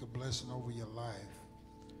and speak a blessing over your life,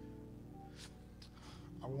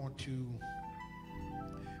 I want to,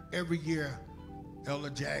 every year, Elder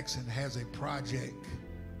Jackson has a project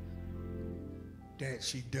that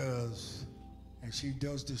she does, and she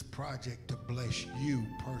does this project to bless you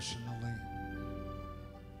personally.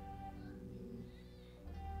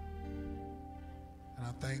 And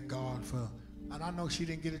I thank God for, and I know she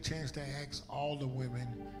didn't get a chance to ask all the women,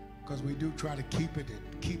 because we do try to keep it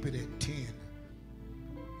at 10.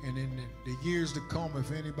 And in the years to come,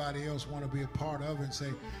 if anybody else want to be a part of it and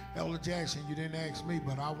say, Elder Jackson, you didn't ask me,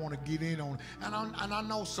 but I want to get in on it. And I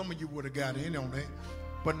know some of you would have got in on it,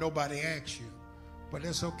 but nobody asked you. But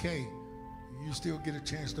that's okay. You still get a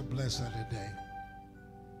chance to bless her today.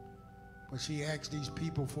 But she asked these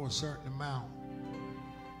people for a certain amount,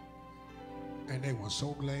 and they were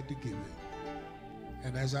so glad to give it.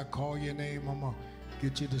 And as I call your name, I'm going to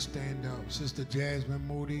get you to stand up. Sister Jasmine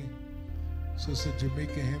Moody, Sister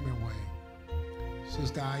Jamaica Hemingway,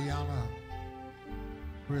 Sister Ayana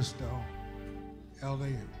Bristow, Elder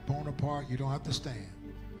Bonaparte, you don't have to stand.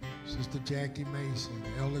 Sister Jackie Mason,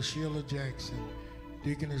 Elder Sheila Jackson,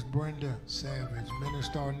 Deaconess Brenda Savage,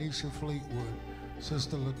 Minister Arnisha Fleetwood,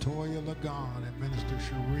 Sister Latoya Lagon, and Minister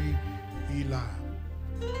Cherie Eli.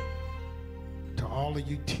 To all of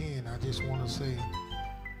you 10, I just want to say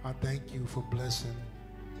I thank you for blessing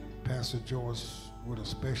Pastor George with a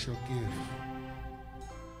special gift.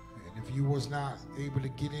 And if you was not able to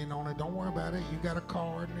get in on it, don't worry about it. You got a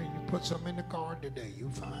card and you put something in the card today. You're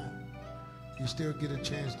fine. You still get a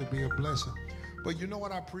chance to be a blessing. But you know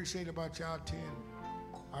what I appreciate about y'all 10?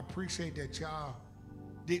 I appreciate that y'all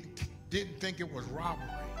didn't think it was robbery.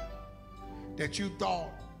 That you thought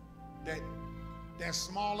that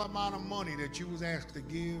small amount of money that you was asked to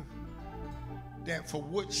give, that for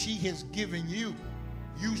what she has given you,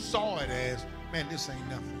 you saw it as, man, this ain't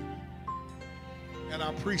nothing. And I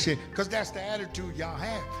appreciate it, because that's the attitude y'all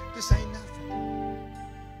have. This ain't nothing.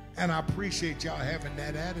 And I appreciate y'all having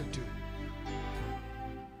that attitude.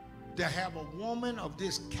 To have a woman of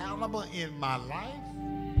this caliber in my life,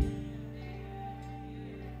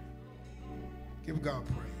 give God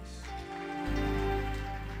praise.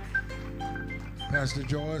 Pastor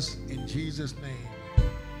Joyce, in Jesus' name,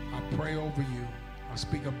 I pray over you. I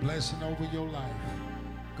speak a blessing over your life.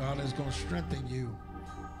 God is going to strengthen you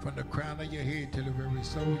from the crown of your head to the very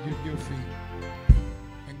sole of your feet.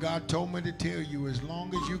 And God told me to tell you, as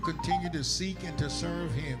long as you continue to seek and to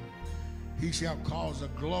serve him, he shall cause a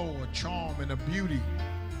glow, a charm, and a beauty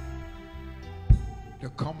to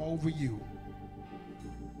come over you.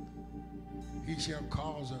 He shall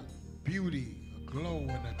cause a beauty, a glow, and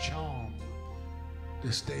a charm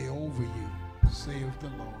to stay over you, saith the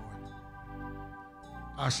Lord.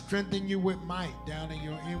 I strengthen you with might down in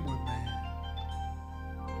your inward man.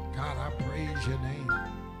 God, I praise your name.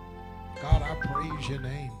 God, I praise your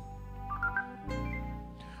name.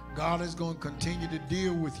 God is going to continue to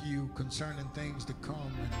deal with you concerning things to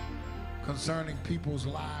come and concerning people's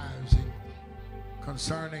lives. And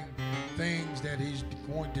concerning things that he's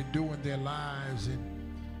going to do in their lives. And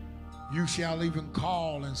you shall even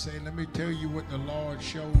call and say, let me tell you what the Lord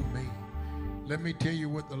showed me. Let me tell you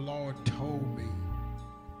what the Lord told me.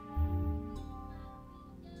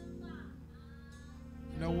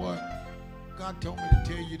 You know what? God told me to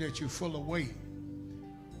tell you that you're full of weight.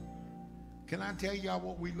 Can I tell y'all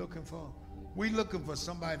what we're looking for? We're looking for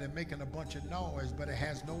somebody that's making a bunch of noise, but it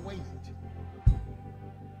has no weight.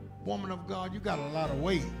 Woman of God, you got a lot of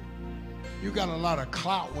weight. You got a lot of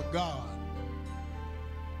clout with God.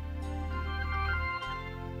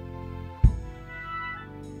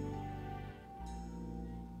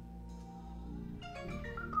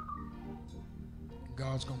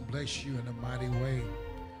 God's going to bless you in a mighty way.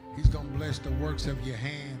 He's going to bless the works of your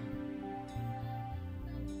hand.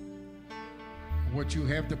 What you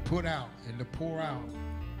have to put out and to pour out.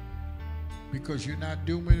 Because you're not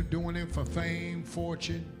doing it for fame,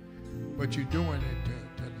 fortune, but you're doing it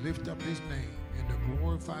to lift up his name and to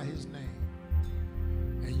glorify his name.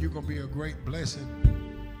 And you're going to be a great blessing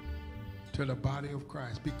to the body of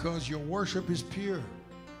Christ because your worship is pure.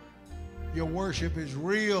 Your worship is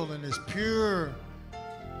real and it's pure.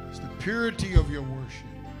 It's the purity of your worship.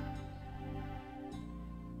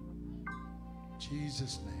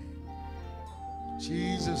 Jesus' name.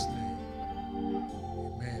 Jesus' name.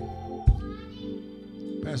 Amen.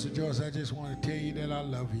 Pastor Joyce, I just want to tell you that I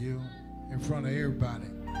love you in front of everybody.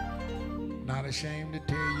 Not ashamed to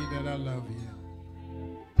tell you that I love you.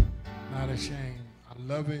 Not ashamed. I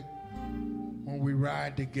love it when we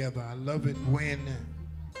ride together. I love it when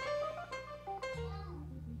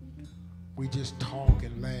we just talk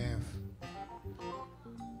and laugh.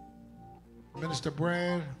 Minister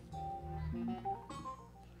Brad,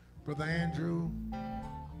 Brother Andrew,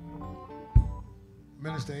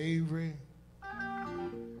 Minister Avery,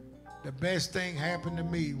 the best thing happened to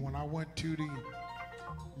me when I went to the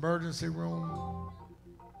emergency room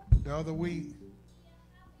the other week,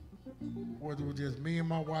 where it was just me and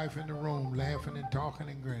my wife in the room laughing and talking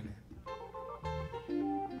and grinning.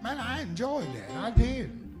 Man, I enjoyed that. I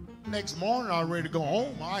did. Next morning, I was ready to go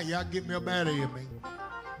home. All right, y'all get me up out of here, man.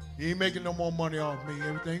 You ain't making no more money off me.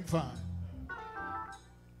 Everything fine.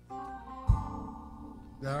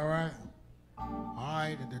 Is that all right? All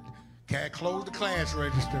right. And the cat closed the class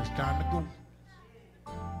register. It's time to go.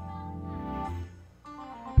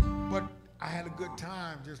 But I had a good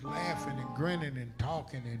time just laughing and grinning and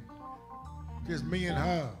talking and just me and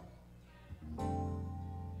her.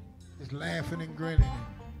 Just laughing and grinning.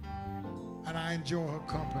 And I enjoy her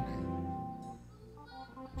company.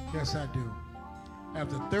 Yes, I do.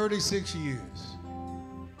 After 36 years,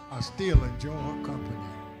 I still enjoy her company.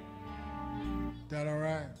 Is that all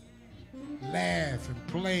right? Laugh and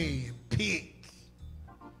play and pick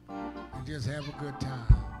and just have a good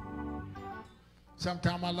time.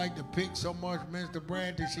 Sometimes I like to pick so much, Mr.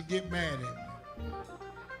 Brand, that she get mad at me.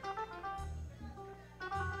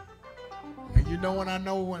 And you know when I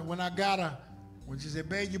know when I got her, when she said,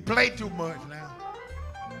 "Babe, you play too much now."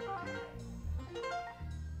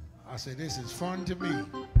 I said, "This is fun to me."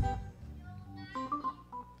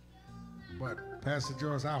 But Pastor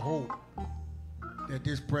Joyce, I hope that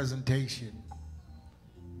this presentation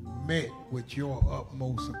met with your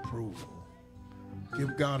utmost approval.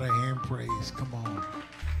 Give God a hand praise. Come on.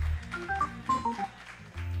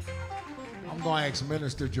 I'm going to ask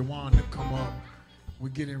Minister Jawan to come up. We're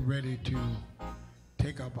getting ready to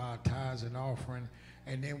take up our tithes and offering,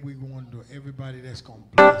 and then we're going to everybody that's going to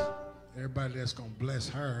bless her, everybody that's going to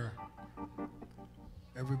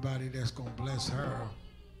bless her,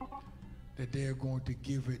 that they're going to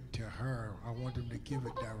give it to her. I want them to give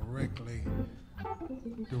it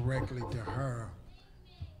directly to her.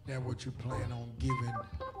 That's what you plan on giving,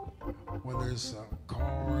 whether it's a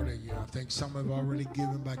card or I think some have already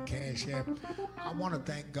given by Cash App. I want to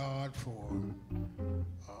thank God for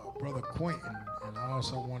Brother Quentin, and I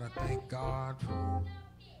also want to thank God for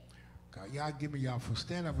y'all give me y'all for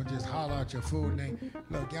stand up and just holler out your full name.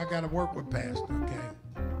 Look, y'all got to work with Pastor, okay?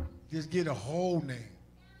 Just get a whole name.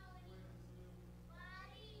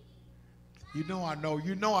 You know I know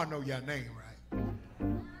your name, right?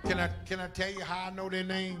 Can I tell you how I know their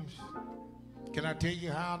names? Can I tell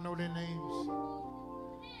you how I know their names?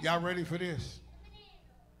 Y'all ready for this?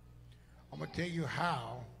 I'm going to tell you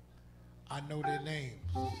how I know their names.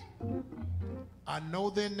 I know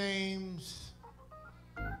their names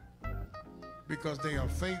because they are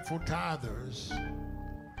faithful tithers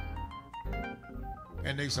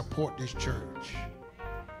and they support this church.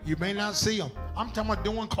 You may not see them. I'm talking about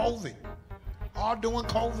during COVID. All during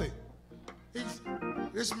COVID.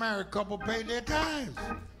 This married couple paid their tithes.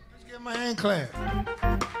 Let's give them a hand clap.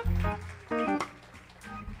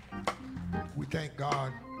 thank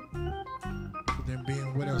God for them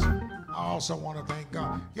being with us. I also want to thank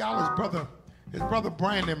God. Y'all, his brother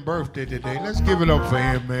Brandon's birthday today. Let's give it up for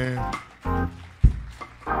him, man.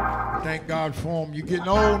 Thank God for him. You're getting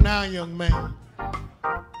old now, young man.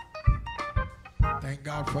 Thank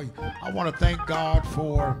God for you. I want to thank God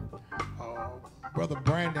for Brother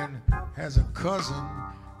Brandon has a cousin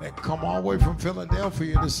that come all the way from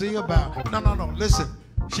Philadelphia to see about. No. Listen,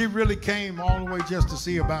 she really came all the way just to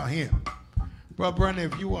see about him. Brother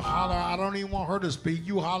Brandon, if you will holler, I don't even want her to speak.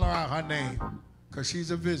 You holler out her name because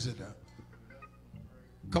she's a visitor.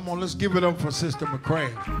 Come on, let's give it up for Sister McCray.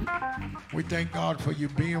 We thank God for you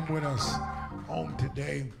being with us home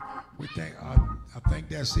today. We thank, I think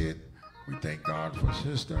that's it. We thank God for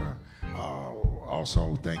Sister.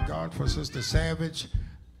 Also thank God for Sister Savage.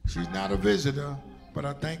 She's not a visitor, but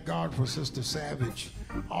I thank God for Sister Savage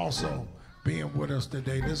also being with us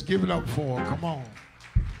today. Let's give it up for her. Come on.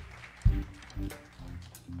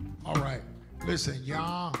 All right. Listen,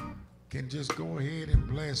 y'all can just go ahead and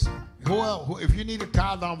bless. Who else? If you need a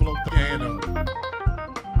tithe envelope, put your hand up.